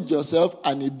encourage yourself,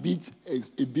 and it builds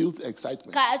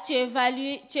excitement. Quand tu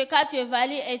évalues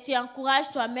et tu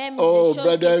encourages toi-même les Oh, choses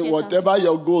brother, que tu whatever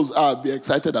your goals are, be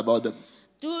excited about them.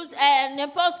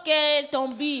 N'importe quel ton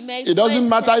but, mais it doesn't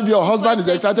matter if your husband is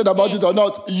excited about it or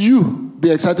not. You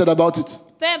be excited about it.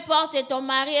 Peu importe ton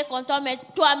mari est content, mais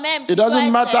toi-même. It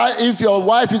doesn't matter if your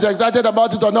wife is excited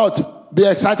about it or not. Be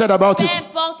excited about it.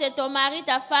 Peu importe ton mari,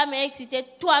 ta femme est excitée,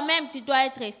 toi-même tu dois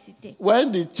être excité.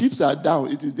 When the chips are down,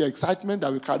 it is the excitement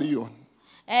that will carry you on.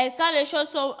 Quand les choses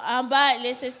sont en bas,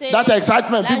 that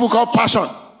excitement people call passion.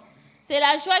 C'est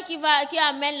la joie qui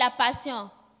amène la passion.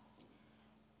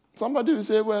 Somebody will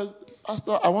say, well,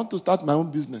 Pastor, I want to start my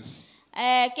own business.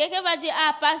 Quelqu'un va dire,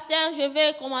 pasteur, je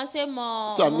vais commencer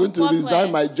mon So I'm going to resign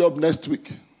my job next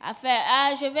week.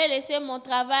 Je vais laisser mon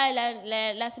travail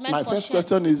la semaine prochaine. My first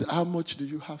question is, how much do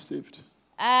you have saved?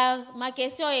 Ma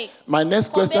question est, my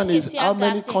next question is, how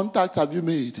many contacts have you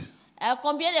made?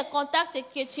 Combien de contacts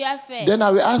que tu as fait? Then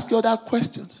I will ask you other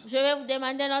questions. Je vais vous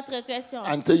demander une autre question.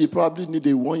 And say you probably need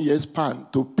a 1 year span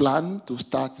to plan to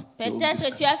start. Peut-être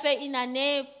tu as fait une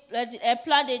année, un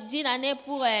plan de 10 années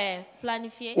pour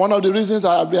planifier. One of the reasons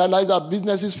I have realized that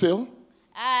businesses fail.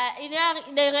 Il y a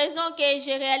des raisons que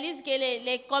je réalise que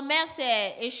les commerces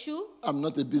échouent. I'm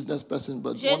not a business person,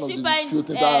 but je one of suis the pas few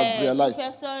things I have realized une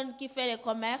personne qui fait le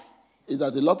commerce. is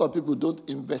that a lot of people don't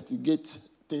investigate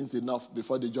things enough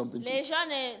before they jump into Les it. gens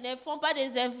ne font pas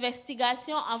des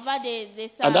investigations avant de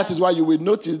ça. And that is why you will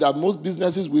notice that most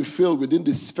businesses will fail within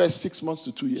the first 6 months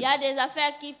to 2 years. Il y a des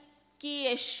affaires qui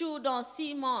échouent dans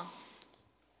 6 mois.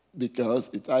 Because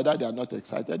it's either they are not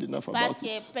excited enough Parce about que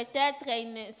it, peut-être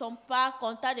ils ne sont pas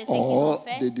contents de ce qu'ils or ont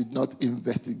fait. they did not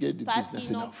investigate the Parce business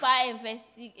qu'ils n'ont enough.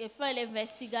 pas fait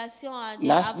l'investigation avant de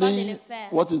Lastly, le faire.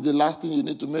 what is the last thing you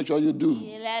need to make sure you do?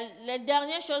 Et la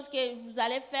dernière chose que vous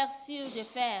allez faire sûr de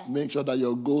faire, Make sure that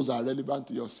your goals are relevant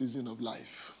to your season of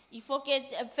life. il faut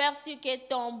faire sûr que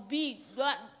ton but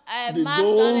The marche dans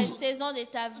les goals- saisons de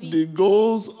ta vie. The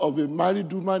goals of a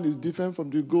married woman is different from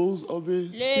the goals of a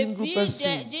Le single but person.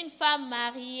 d'une femme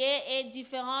mariée est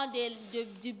différent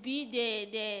du but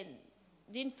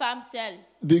d'une femme seule.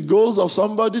 The goals of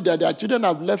somebody that their children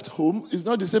have left home is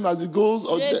not the same as the goals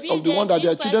of the one that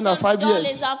their children are 5 dont years.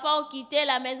 les enfants ont quitté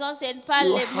la maison, ce n'est pas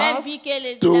You le même have but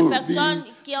que to les personnes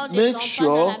qui ont des make enfants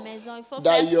sure dans la maison. Il faut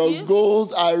that faire your sûr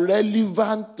goals are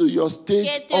relevant to your stage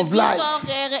que tes of buts life.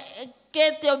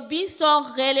 sont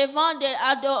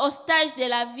relevants au stage de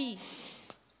la vie.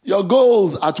 Your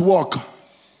goals at work,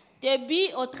 Tes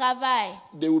buts au travail.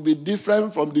 they will be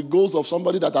different from the goals of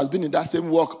somebody that has been in that same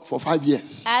work for 5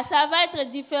 years. Ça va être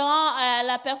différent à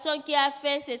la personne qui a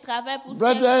fait ce travail pour 5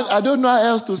 Brethren, ans. I don't know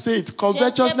how else to say it. Je ne sais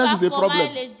Covetousness pas is a comment problem.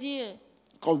 le dire.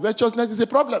 Covetousness is a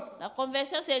problem. La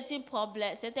conversion, c'est un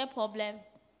problème. C'est un problème.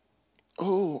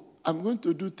 Oh, I'm going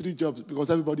to do 3 jobs because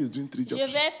everybody is doing 3 Je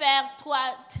jobs. vais faire 3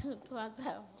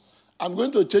 I'm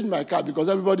going to change my car because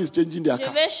everybody is changing their Je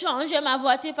car. vais changer ma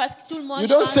voiture parce que tout le monde You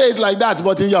don't change. say it like that,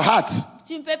 but in your heart.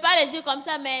 Tu ne peux pas le dire comme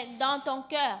ça, mais dans ton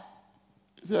cœur.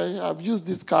 Say, I've used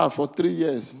this car for 3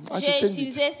 years. I should J'ai change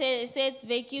utilisé it. ce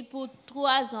véhicule pour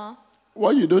 3 ans.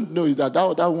 What you don't know is that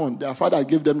other one, their father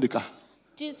gave them the car.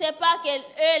 Tu ne sais pas que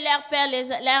eux, leur père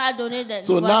leur a donné de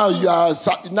So now you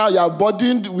are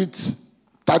burdened with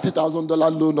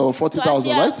 $30,000 loan or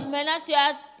 40,000, right? Maintenant, tu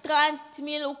as 30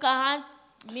 000 ou 40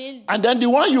 000. And then the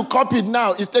one you copied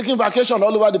now is taking vacation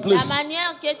all over the La place.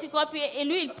 manière que tu copies, et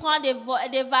lui, il prend des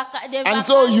vacances. And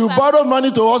so you borrow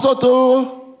money to also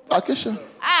to vacation.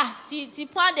 Tu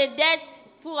prends des dettes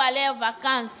pour aller aux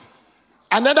vacances.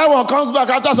 Another one comes back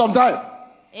after some time.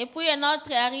 Et puis un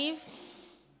autre arrive.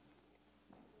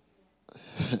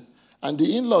 And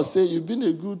the in-law say, you've been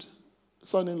a good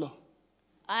son-in-law.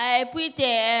 Et puis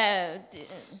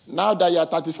Now that you are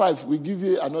 35, we give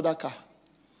you another car.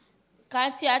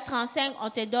 quand tu as 35, on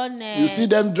te donne. You see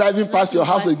them driving past your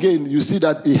house again. You see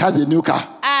that he has a new car.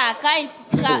 Quand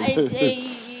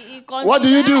il conduit, What do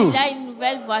you do? il a une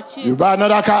nouvelle voiture. You buy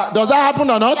another car. Does that happen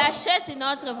or not? Il achète une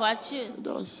autre voiture. It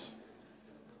does.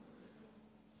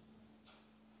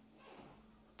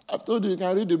 I've told you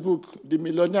can read the book, The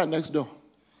Millionaire Next Door.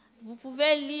 Vous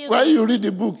pouvez lire. When you read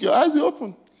the book, your eyes will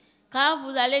open. Quand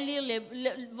vous allez lire,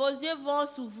 vos yeux vont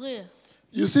s'ouvrir.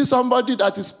 You see somebody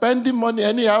that is spending money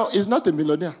anyhow is not a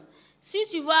millionaire. Si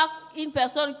tu vois une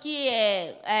personne qui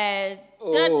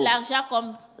donne de l'argent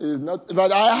comme. Is not.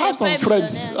 But I have some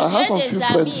friends. I have some few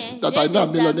friends that I know are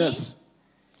millionaires.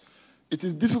 It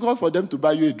is difficult for them to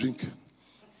buy you a drink.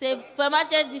 C'est vraiment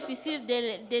très difficile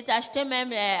de t'acheter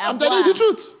même à I'm boire. telling you the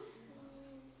truth.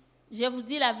 Je vous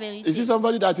dis la vérité. You see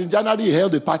somebody that in January he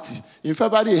held a party, in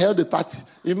February he held a party.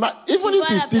 Even if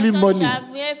he's stealing money,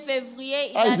 Janvier,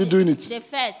 février, how is he doing it? Des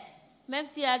fêtes. Même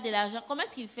s'il a de l'argent, comment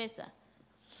est-ce qu'il fait ça?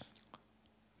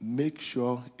 Make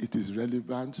sure it is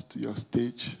relevant to your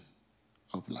stage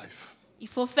of life. Il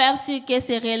faut faire sûr que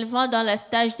c'est relevant dans le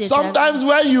stage de ta vie. Sometimes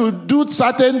when you do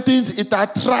certain things, it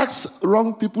attracts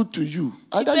wrong people to you.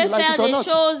 Tu peux faire des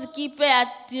choses qui peuvent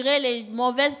attirer les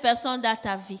mauvaises personnes dans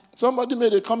ta vie. Somebody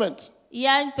made a comment. Il y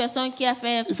a une personne qui a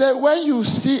fait. He said, when you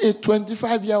see a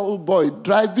 25-year-old boy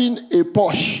driving a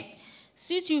Porsche,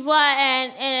 si tu vois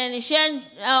un jeune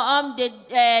homme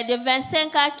de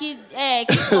 25 ans qui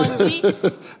conduit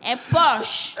un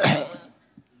Porsche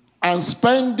and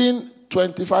spending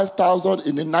 25,000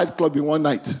 in a nightclub in one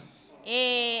night.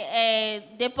 Et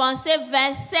dépenser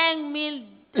 25 000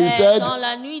 He said, dans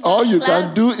la nuit dans all le you club.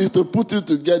 can do is to put it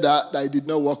together that he did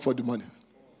not work for the money.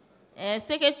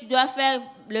 Ce que tu dois faire,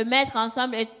 le mettre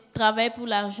ensemble et travailler pour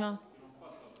l'argent.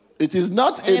 It is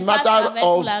not a matter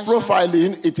of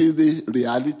profiling, it is the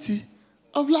reality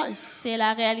of life. C'est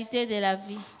la réalité de la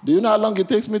vie. Do you know how long it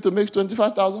takes me to make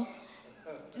 25,000?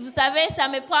 Vous savez, ça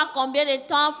me prend combien de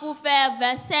temps pour faire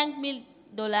 25 000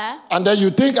 $? And then you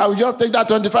think I will just take that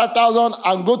 25,000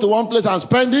 and go to one place and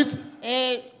spend it?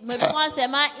 Et me prend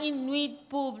seulement une nuit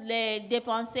pour les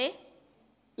dépenser.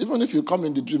 Even if you come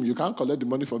in the dream, you can't collect the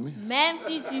money from me. Même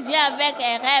si tu viens avec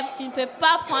un rêve, tu ne peux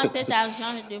pas prendre cet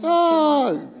argent de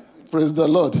moi. Praise the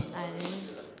Lord.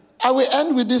 I will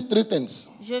end with these 3 things.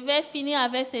 Je vais finir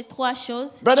avec ces 3 choses.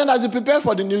 Brethren, as you prepare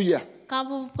for the new year, Quand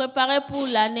vous vous préparez pour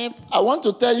l'année, I want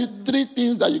to tell you 3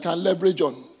 things that you can leverage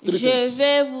on. Je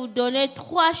vais vous donner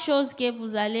 3 choses que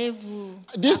vous allez vous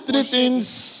These 3 approcher de.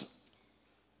 things,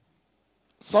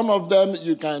 some of them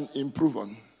you can improve on.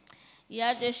 Il y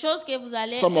a des choses que vous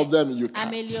allez Some of them you can't.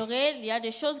 améliorer. Il y a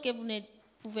des choses que vous ne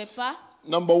pouvez pas.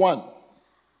 Number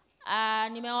 1.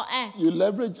 Numéro 1. You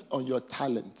leverage on your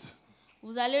talent.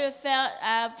 Vous allez le faire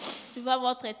sur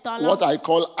votre talent. What I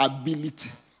call ability.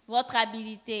 Votre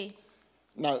habilité.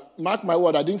 Now, mark my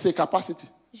word, I didn't say capacity.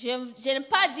 Je n'ai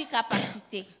pas dit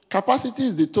capacité. Capacity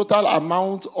is the total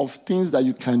amount of things that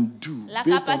you can do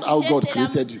based on how God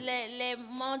created you. Le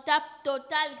montant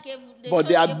total que vous, But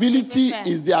the ability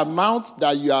is the amount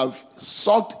that you have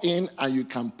sucked in and you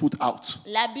can put out.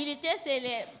 L'habilité, c'est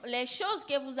les choses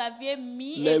que vous aviez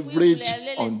mis Leverage et puis vous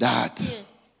allez on les that. sortir.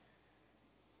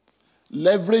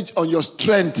 Leverage on your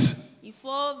strength. Il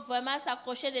faut vraiment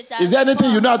s'accrocher de ta Is there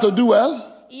anything you know how to do well?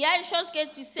 Il y a une chose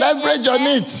que tu sais Leverage bien on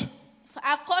faire. it.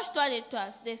 Accroche-toi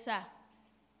de ça.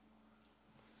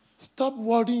 Stop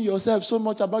worrying yourself so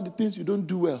much about the things you don't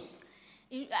do well.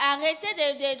 Arrêtez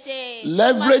de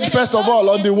Leverage first of all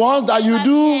on the ones that you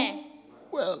do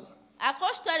well.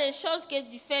 Accroche-toi des choses que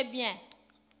tu fais bien.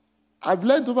 I've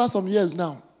learned over some years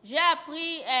now. J'ai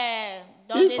appris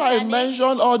dans If des I années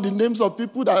mention all the names of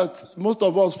people that most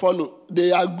of us follow,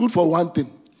 they are good for one thing.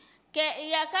 que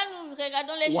quand nous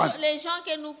regardons les gens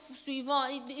que nous suivons,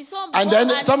 ils sont bons. And then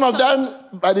à some une of them,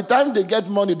 by the time they get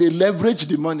money, they leverage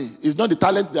the money. It's not the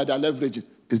talent that they are leveraging,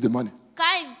 it's the money. Quand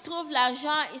ils trouvent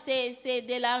l'argent, c'est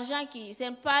de l'argent qui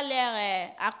c'est pas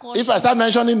leur accroche. If I start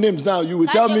mentioning names now, you will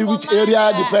tell me which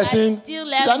area the person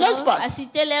is an expert. À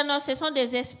citer leurs noms, ce sont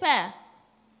des experts.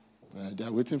 They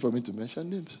are waiting for me to mention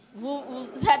names. Vous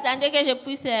attendez que je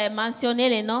puisse mentionner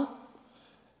les noms?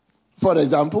 For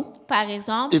example, Par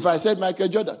exemple, if I said Michael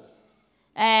Jordan,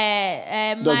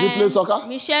 does he play soccer?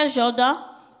 Michel Jordan.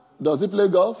 Does he play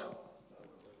golf?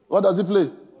 What does he play?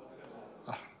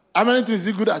 How many things is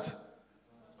he good at?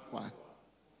 One.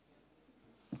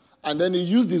 And then he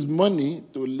used his money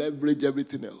to leverage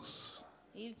everything else.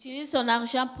 Il utilise son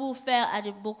argent pour faire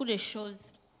beaucoup de choses.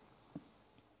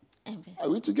 Are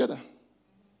we together?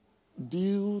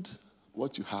 Build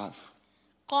what you have.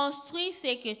 Construis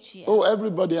ce que tu as. Oh,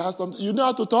 everybody has something. You know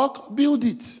how to talk? Build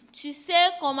it. Tu sais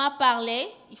comment parler,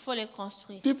 il faut le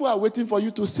construire. People are waiting for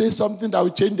you to say something that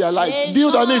will change their lives. Les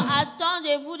Build gens on it. attendent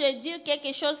de vous de dire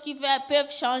quelque chose qui peut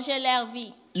changer leur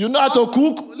vie. You know how to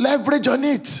cook? Leverage on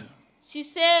it. Tu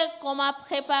sais comment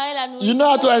préparer la nourriture. You know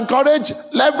how to encourage?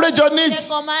 Leverage on Tu sais it.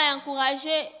 comment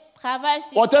encourager, travaille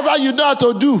sur Whatever ça. you know how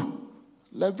to do,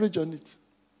 leverage on it.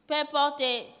 Peu importe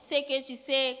ce que tu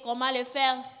sais comment le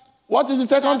faire. What is the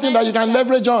second thing that you can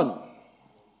leverage on?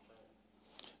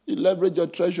 You leverage your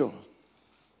treasure.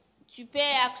 Tu peux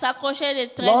s'accrocher des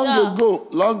trésors.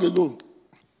 Long ago,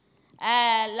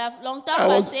 Longtemps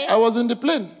passé, I was in the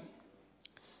plane.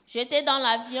 j'étais dans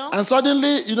l'avion. And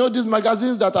suddenly, you know these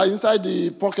magazines that are inside the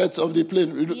pockets of the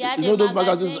plane. You know those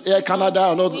magazines, Air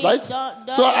Canada and all, right?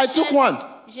 So I took one.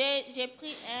 J'ai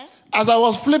pris un. As I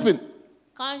was flipping,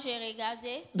 Quand j'ai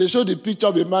regardé, they showed the picture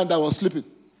of a man that was sleeping.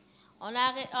 on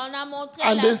a montré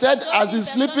And la they said, photo as d'une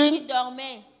he's personne sleeping, qui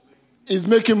dormait. He's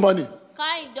making money. Quand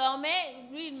il dormait,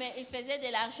 lui, il faisait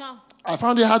de l'argent. I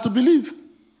found it hard to believe.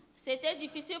 C'était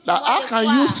difficile pour That moi how de can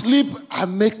croire. you sleep and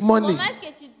make money? Comment est-ce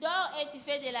que tu dors et tu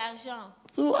fais de l'argent?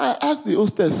 So I asked the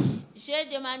hostess, J'ai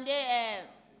demandé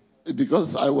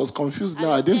because I was confused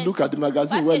now. I didn't look at the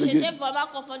magazine parce well que j'étais again. vraiment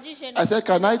confondue. I said,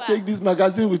 can I take this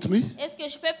magazine with me? Est-ce que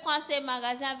je peux prendre ces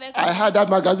magasins avec I moi? had that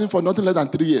magazine for nothing less than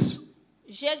 3 years.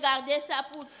 J'ai gardé ça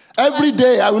pour Every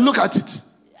day I will look at it.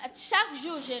 chaque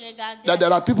jour je regardais. That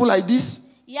there are people like this.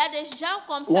 Il y a des gens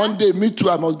comme ça. One day, me too,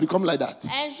 I must become like that.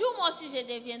 Un jour moi aussi je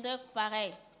deviendrai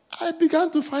pareil. I began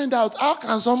to find out, how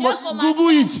can somebody Google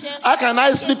it? How can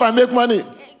I sleep and make money?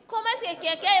 Comment est-ce que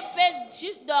quelqu'un peut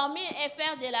juste dormir et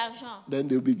faire de l'argent? Then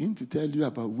they'll begin to tell you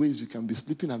about ways you can be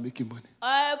sleeping and making money.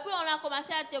 Puis on a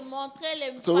commencé à te montrer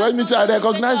les So when me too, I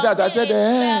recognized that. I said,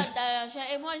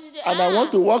 et moi je dis, and I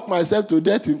want to work myself to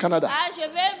death in Canada. Je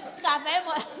vais travailler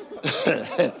moi.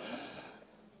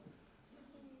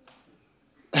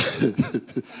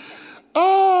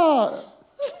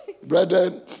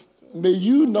 Brethren, may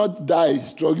you not die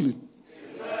struggling.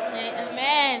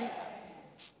 Amen.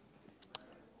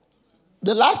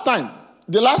 The last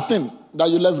thing that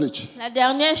you leverage La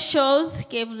dernière chose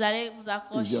que vous allez vous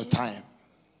accrocher, is your time.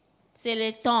 c'est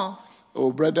le temps.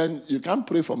 Oh, brethren, you can't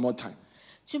pray for more time.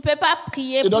 Tu ne peux pas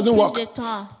prier It pour doesn't plus work, de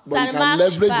temps. but Ça you ne can marche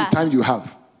leverage pas. the time you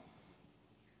have.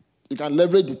 You can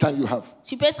leverage the time you have.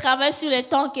 Tu peux travailler sur le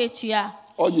temps que tu as.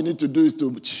 All you need to do is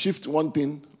to shift one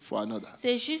thing for another.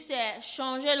 C'est juste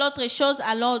changer l'autre chose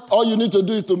à l'autre. All you need to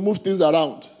do is to move things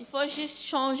around. Il faut juste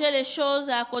changer les choses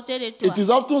à côté de toi. It is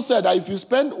often said that if you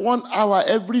spend 1 hour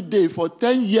every day for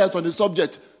 10 years on a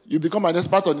subject, you become an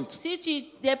expert on it. Si tu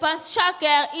dépenses chaque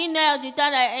heure 1 heure du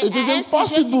temps à It is un sujet, tu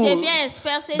impossible deviens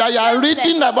expert. C'est that you are simple.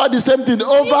 reading about the same thing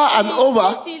over and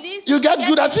over. You get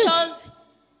good at it.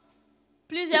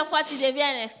 Plusieurs fois, tu deviens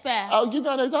un expert. I'll give you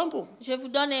an example. Je vous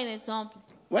donne un exemple.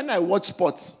 When I watch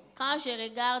sports, Quand je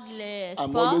regarde les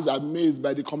I'm sports, always amazed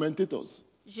by the commentators.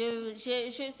 je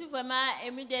suis vraiment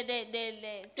ému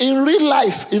de In real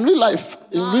life, in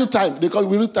real time, they call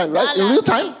it real time, right? In real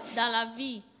time, dans la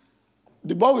vie,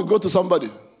 the ball will go to somebody.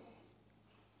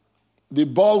 The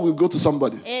ball will go to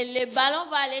somebody. Et le ballon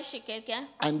va aller chez quelqu'un.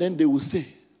 And then they will say,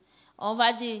 on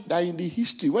va dire, that in the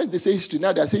history, when they say history,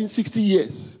 now they are saying 60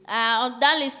 years.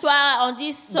 Dans l'histoire, on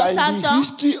dit 60 that in the ans.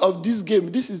 history of this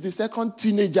game, this is the second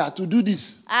teenager to do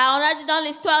this. On a dit dans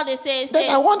l'histoire de ces... Then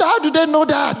I wonder, how do they know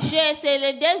that? C'est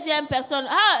la deuxième personne.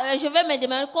 Je vais me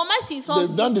demander comment ils sont...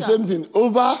 They've done the same thing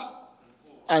over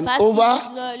and over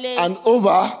and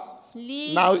over.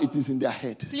 Now it is in their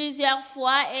head. Plusieurs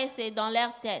fois et c'est dans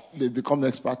leur tête. They become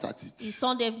experts at it. Ils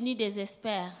sont devenus des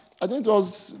experts. I think it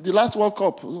was the last World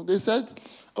Cup. They said,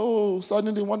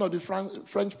 suddenly one of the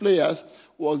French players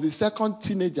was the second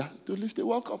teenager to lift the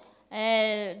World Cup.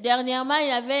 Dernièrement, il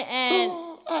y avait un...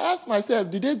 So I asked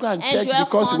myself, did they go and check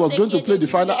because he was going to play the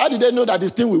final? How did they know that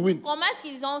this team will win? Comment est-ce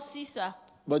qu'ils ont su ça?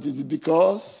 But it's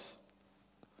because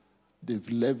they've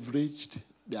leveraged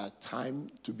their time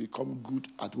to become good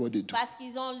at what they do. Parce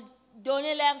qu'ils ont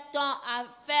donné leur temps à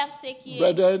faire ce qui est...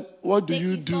 Brethren, what do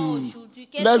you do?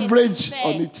 Leverage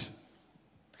on it.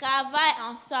 Travaille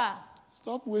en ça.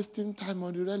 Stop wasting time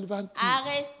on irrelevant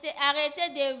things. Arrêtez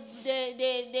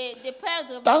de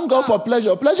perdre. Thank God for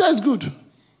pleasure. Pleasure is good.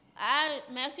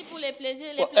 Merci pour les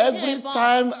plaisirs. But every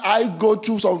time I go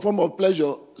through some form of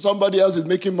pleasure, somebody else is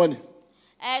making money.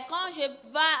 Quand je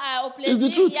vais au plaisir,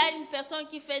 il y a une personne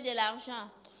qui fait de l'argent.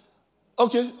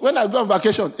 Okay, when I go on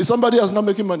vacation, is somebody else not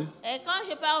making money? Quand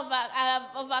je pars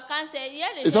aux vacances, il y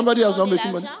a des is somebody else not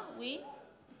making money? Oui.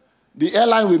 The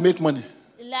airline will make money.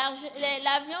 L'avion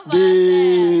va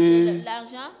faire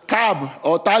l'argent. Cab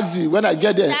or taxi, when I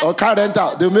get there, or car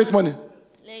rental, they'll make money.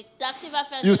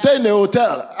 You stay in a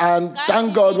hotel, and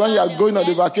thank God when you are going on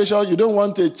the vacation, you don't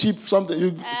want a cheap something.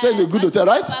 You stay in a good hotel,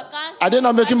 right? Are they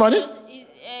not making money?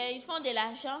 Ils font de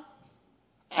l'argent.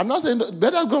 I'm not saying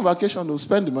better go on vacation or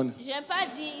spend the money.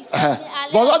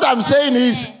 But what I'm saying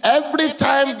is, every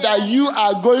time that you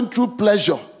are going through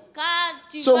pleasure,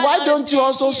 so why don't you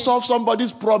also solve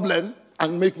somebody's problem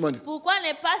and make money? Pourquoi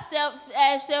ne pas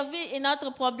servir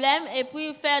notre problème et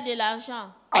puis faire de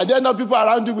l'argent? Are there not people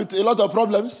around you with a lot of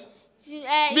problems?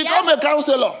 Become a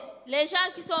counselor. Les gens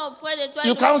qui sont auprès de toi,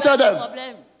 you counsel them.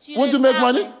 Won't you make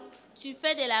money? Tu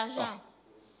fais de l'argent.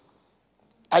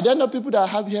 Are there not people that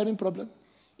have hearing problems?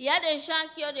 Il y a des gens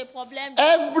qui ont des problèmes.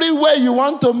 Everywhere you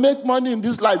want to make money in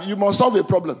this life, you must solve a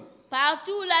problem.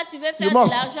 Partout là, tu veux faire de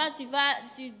l'argent,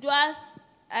 tu dois.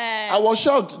 I was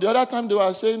shocked the other time they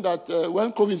were saying that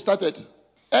when COVID started,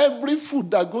 every food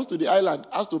that goes to the island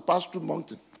has to pass through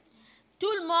mountain.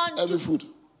 Tout le monde. Every food.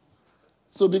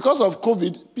 So because of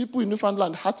COVID, people in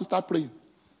Newfoundland had to start praying.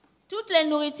 Toutes les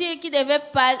nourritures qui devaient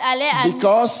aller à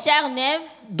Terre-Neuve.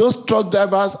 Those truck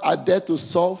drivers are there to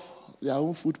solve their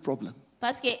own food problem.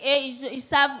 Parce que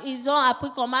ils ont appris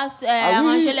comment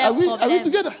arranger leurs problèmes. Are we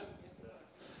together?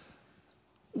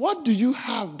 What do you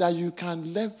have that you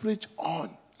can leverage on?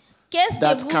 Qu'est-ce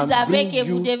que vous avez que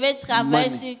vous devez travailler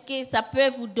sur que ça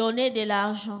peut vous donner de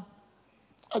l'argent?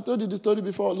 I told you the story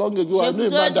before long ago. I know a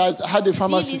man that had a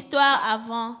pharmacy. L'histoire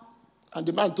avant. And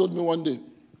the man told me one day.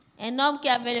 Un homme qui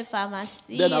avait une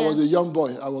pharmacie. Then I was a young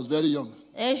boy. I was very young.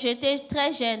 Et j'étais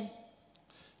très jeune.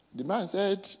 The man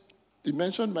said, he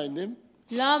mentioned my name.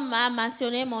 L'homme a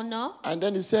mentionné mon nom. And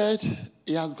then he said,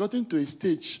 he has gotten to a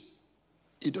stage,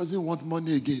 he doesn't want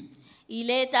money again. Il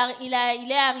est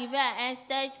arrivé à un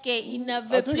stage qu'il ne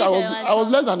veut plus d'argent. I was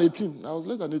less than 18. I was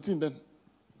less than 18 then.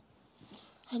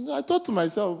 And I thought to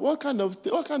myself, what kind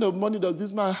of money does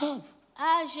this man have?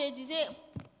 Je disais,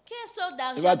 quelle sorte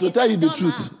d'argent? If I to tell you the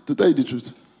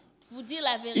truth, vous dire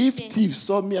la vérité. If thieves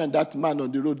saw me and that man on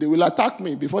the road, they will attack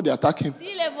me before they attack him.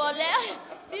 Si les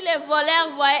voleurs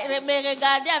me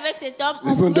regardaient avec cet homme,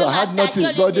 even though I had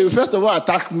nothing, but they will first of all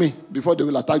attack me before they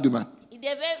will attack the man. Ils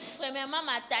devaient premièrement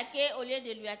m'attaquer au lieu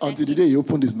de lui attaquer. Until the day he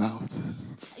opened his mouth.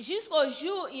 Jusqu'au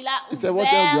jour il a he said, what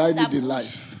else do I need in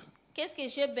life? Qu'est-ce que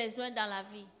j'ai besoin dans la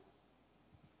vie?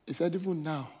 He said, even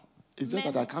now, It's just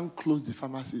that I can't close the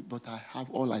pharmacy, but I have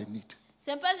all I need.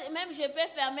 C'est pas même je peux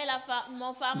fermer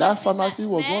mon pharmacie. That pharmacy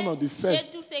was one of the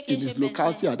first in his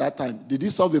locality at that time. Did he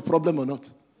solve a problem or not?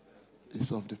 He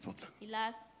solved the problem. Il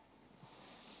a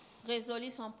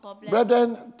résolu son problème.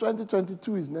 Brethren,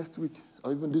 2022 is next week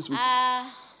or even this week.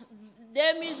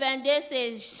 2022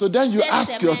 c'est So then you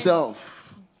ask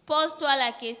yourself, pose-toi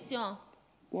la question.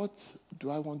 What do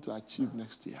I want to achieve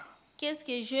next year? Qu'est-ce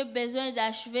que j'ai besoin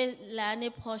d'achever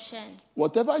l'année prochaine?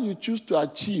 Whatever you choose to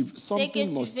achieve,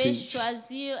 something must change. Ce que tu veux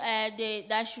choisir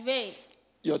d'achever,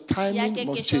 your timing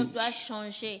must change. Doit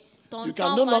changer. Ton you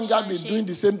can no longer be doing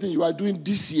the same thing you are doing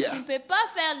this year. Tu ne peux pas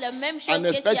faire la même chose and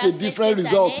expect a different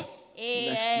result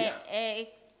next year.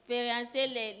 Expérimenter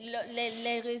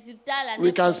les résultats l'année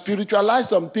We can prochaine. spiritualize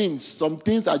some things. Some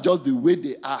things are just the way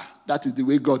they are. That is the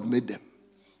way God made them.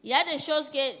 Il y a des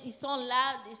choses qui sont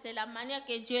là, c'est la manière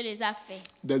que Dieu les a fait.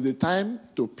 There's a time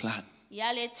to plan. Il y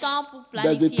a le temps pour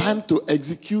planifier. There's a time to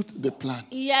execute the plan.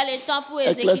 Il y a le temps pour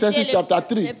exécuter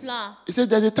le plan. He said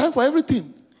there's a time for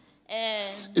everything.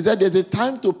 He said there's a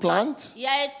time to plant. Il y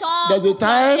a le temps there's a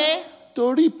time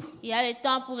to reap. Il y a le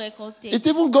temps pour récolter. It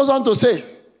even goes on to say.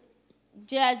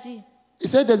 Dieu a dit. He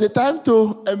said there's a time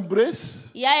to embrace.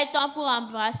 Il y a le temps pour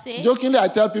embrasser. Jokingly, I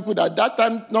tell people that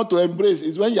time not to embrace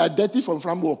is when you are dirty from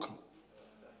farm work.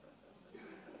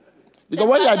 Because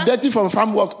when you are dirty from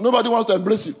farm work, nobody wants to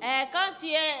embrace you. Quand tu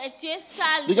es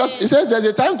sale. Because he says there's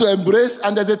a time to embrace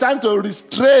and there's a time to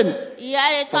restrain. Il y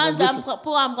a le temps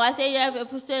pour embrasser, il y a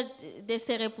de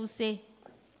se repousser.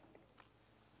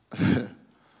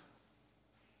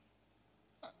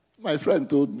 My friend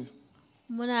told me.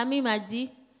 Mon ami m'a dit.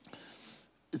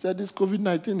 He said this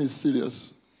COVID-19 is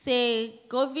serious. C'est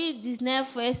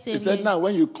COVID-19 est sérieux. He said now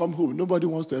when you come home, nobody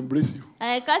wants to embrace you.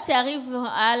 Quand tu arrives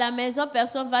à la maison,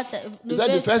 personne va te. He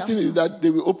said the first thing is that they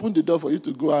will open the door for you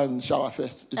to go and shower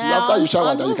first. It is after you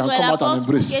shower that you can come out and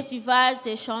embrace. Que tu vas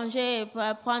te changer pour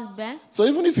prendre bain. So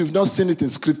even if you've not seen it in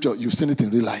scripture, you've seen it in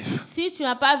real life. Si tu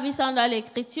n'as pas vu ça dans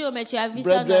l'écriture, mais tu as vu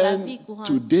ça dans la vie courante.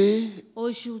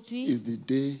 Aujourd'hui, is the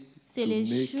day c'est le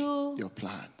jour your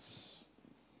plans.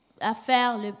 À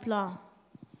faire le plan.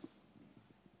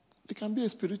 It can be a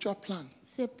spiritual plan.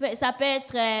 Ça peut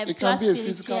être un plan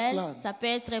spirituel, ça peut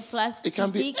être un plan physique. It can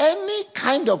be any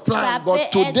kind of plan, but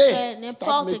today,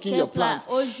 start making your plans.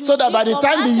 So that by the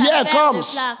time the year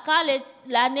comes, quand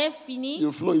l'année finit,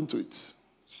 you flow into it.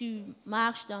 Tu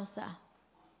marches dans ça.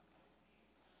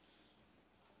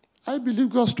 I believe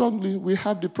God strongly. We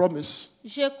have the promise.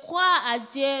 Je crois à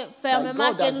Dieu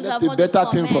fermement que nous avons des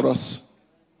promesses.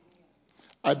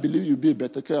 I believe you'll be a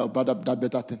better care about that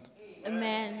better thing.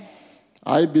 Amen.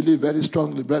 I believe very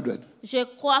strongly, brethren, je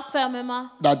crois fermement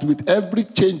that with every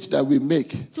change that we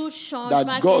make,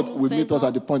 that God will meet us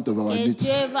at the point of our needs.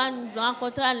 Dieu va nous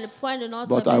rencontrer à le point de notre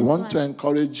But I want to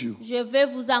encourage you je veux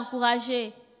vous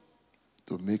encourager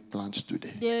to make plans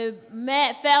today. De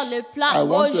faire le plan I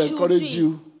want to encourage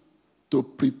you to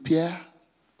prepare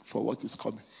for what is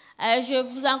coming. Je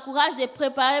vous encourage de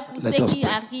préparer pour ce qui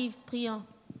arrive. Prions.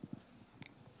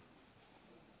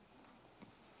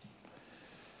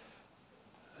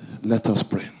 Let us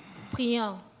pray.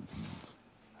 Prions.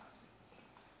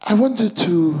 I want you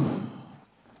to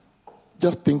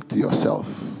just think to yourself.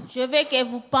 Je veux que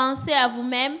vous pensez à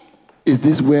vous-même. Is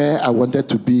this where I wanted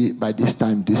to be by this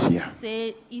time this year?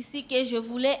 C'est ici que je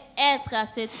voulais être à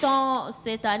ce temps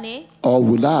cette année. Or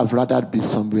would I have rather be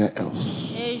somewhere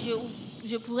else? Et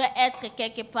je pourrais être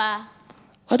quelque part.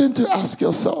 Why don't you ask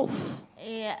yourself?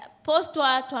 Et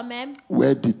pose-toi toi-même.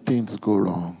 Where did things go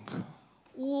wrong?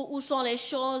 Où sont les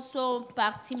choses sont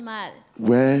parties mal?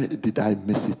 Where did I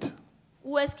miss it?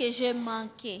 Où est-ce que j'ai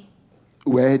manqué?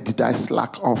 Where did I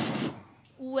slack off?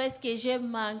 Où est-ce que j'ai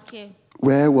manqué?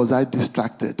 Where was I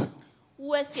distracted?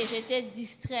 Où est-ce que j'étais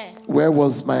distrait? Where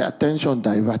was my attention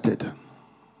diverted?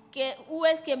 Où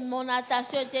est-ce que mon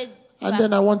attention était And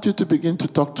then I want you to begin to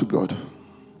talk to God.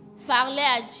 Parler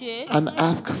à Dieu. And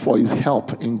ask for His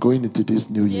help in going into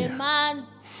this new year. Demande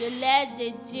de l'aide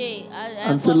de Dieu.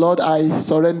 And say, Lord, I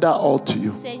surrender all to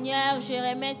you. Seigneur, je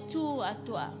remets tout à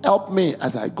toi. Help me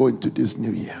as I go into this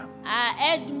new year.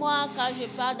 Aide-moi quand je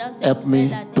pars dans cette Help me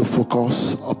nouvelle année. to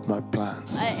focus on my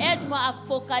plans. Aide-moi à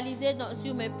focaliser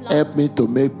sur mes plans. Help me to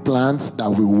make plans that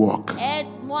will work.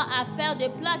 Aide-moi à faire des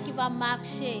plans qui vont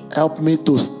marcher. Help me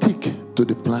to stick to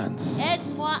the plans.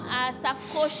 Aide-moi à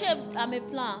s'accrocher à mes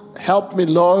plans. Help me,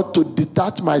 Lord, to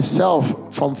detach myself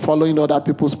from following other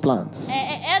people's plans.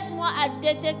 Aide-moi à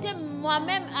détecter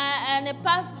moi-même à ne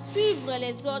pas suivre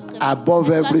les autres. Above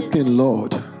everything,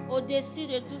 Lord. Au-dessus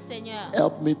de tout, Seigneur.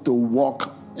 Help me to walk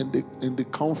in the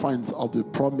confines of the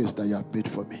promise that you have made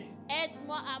for me.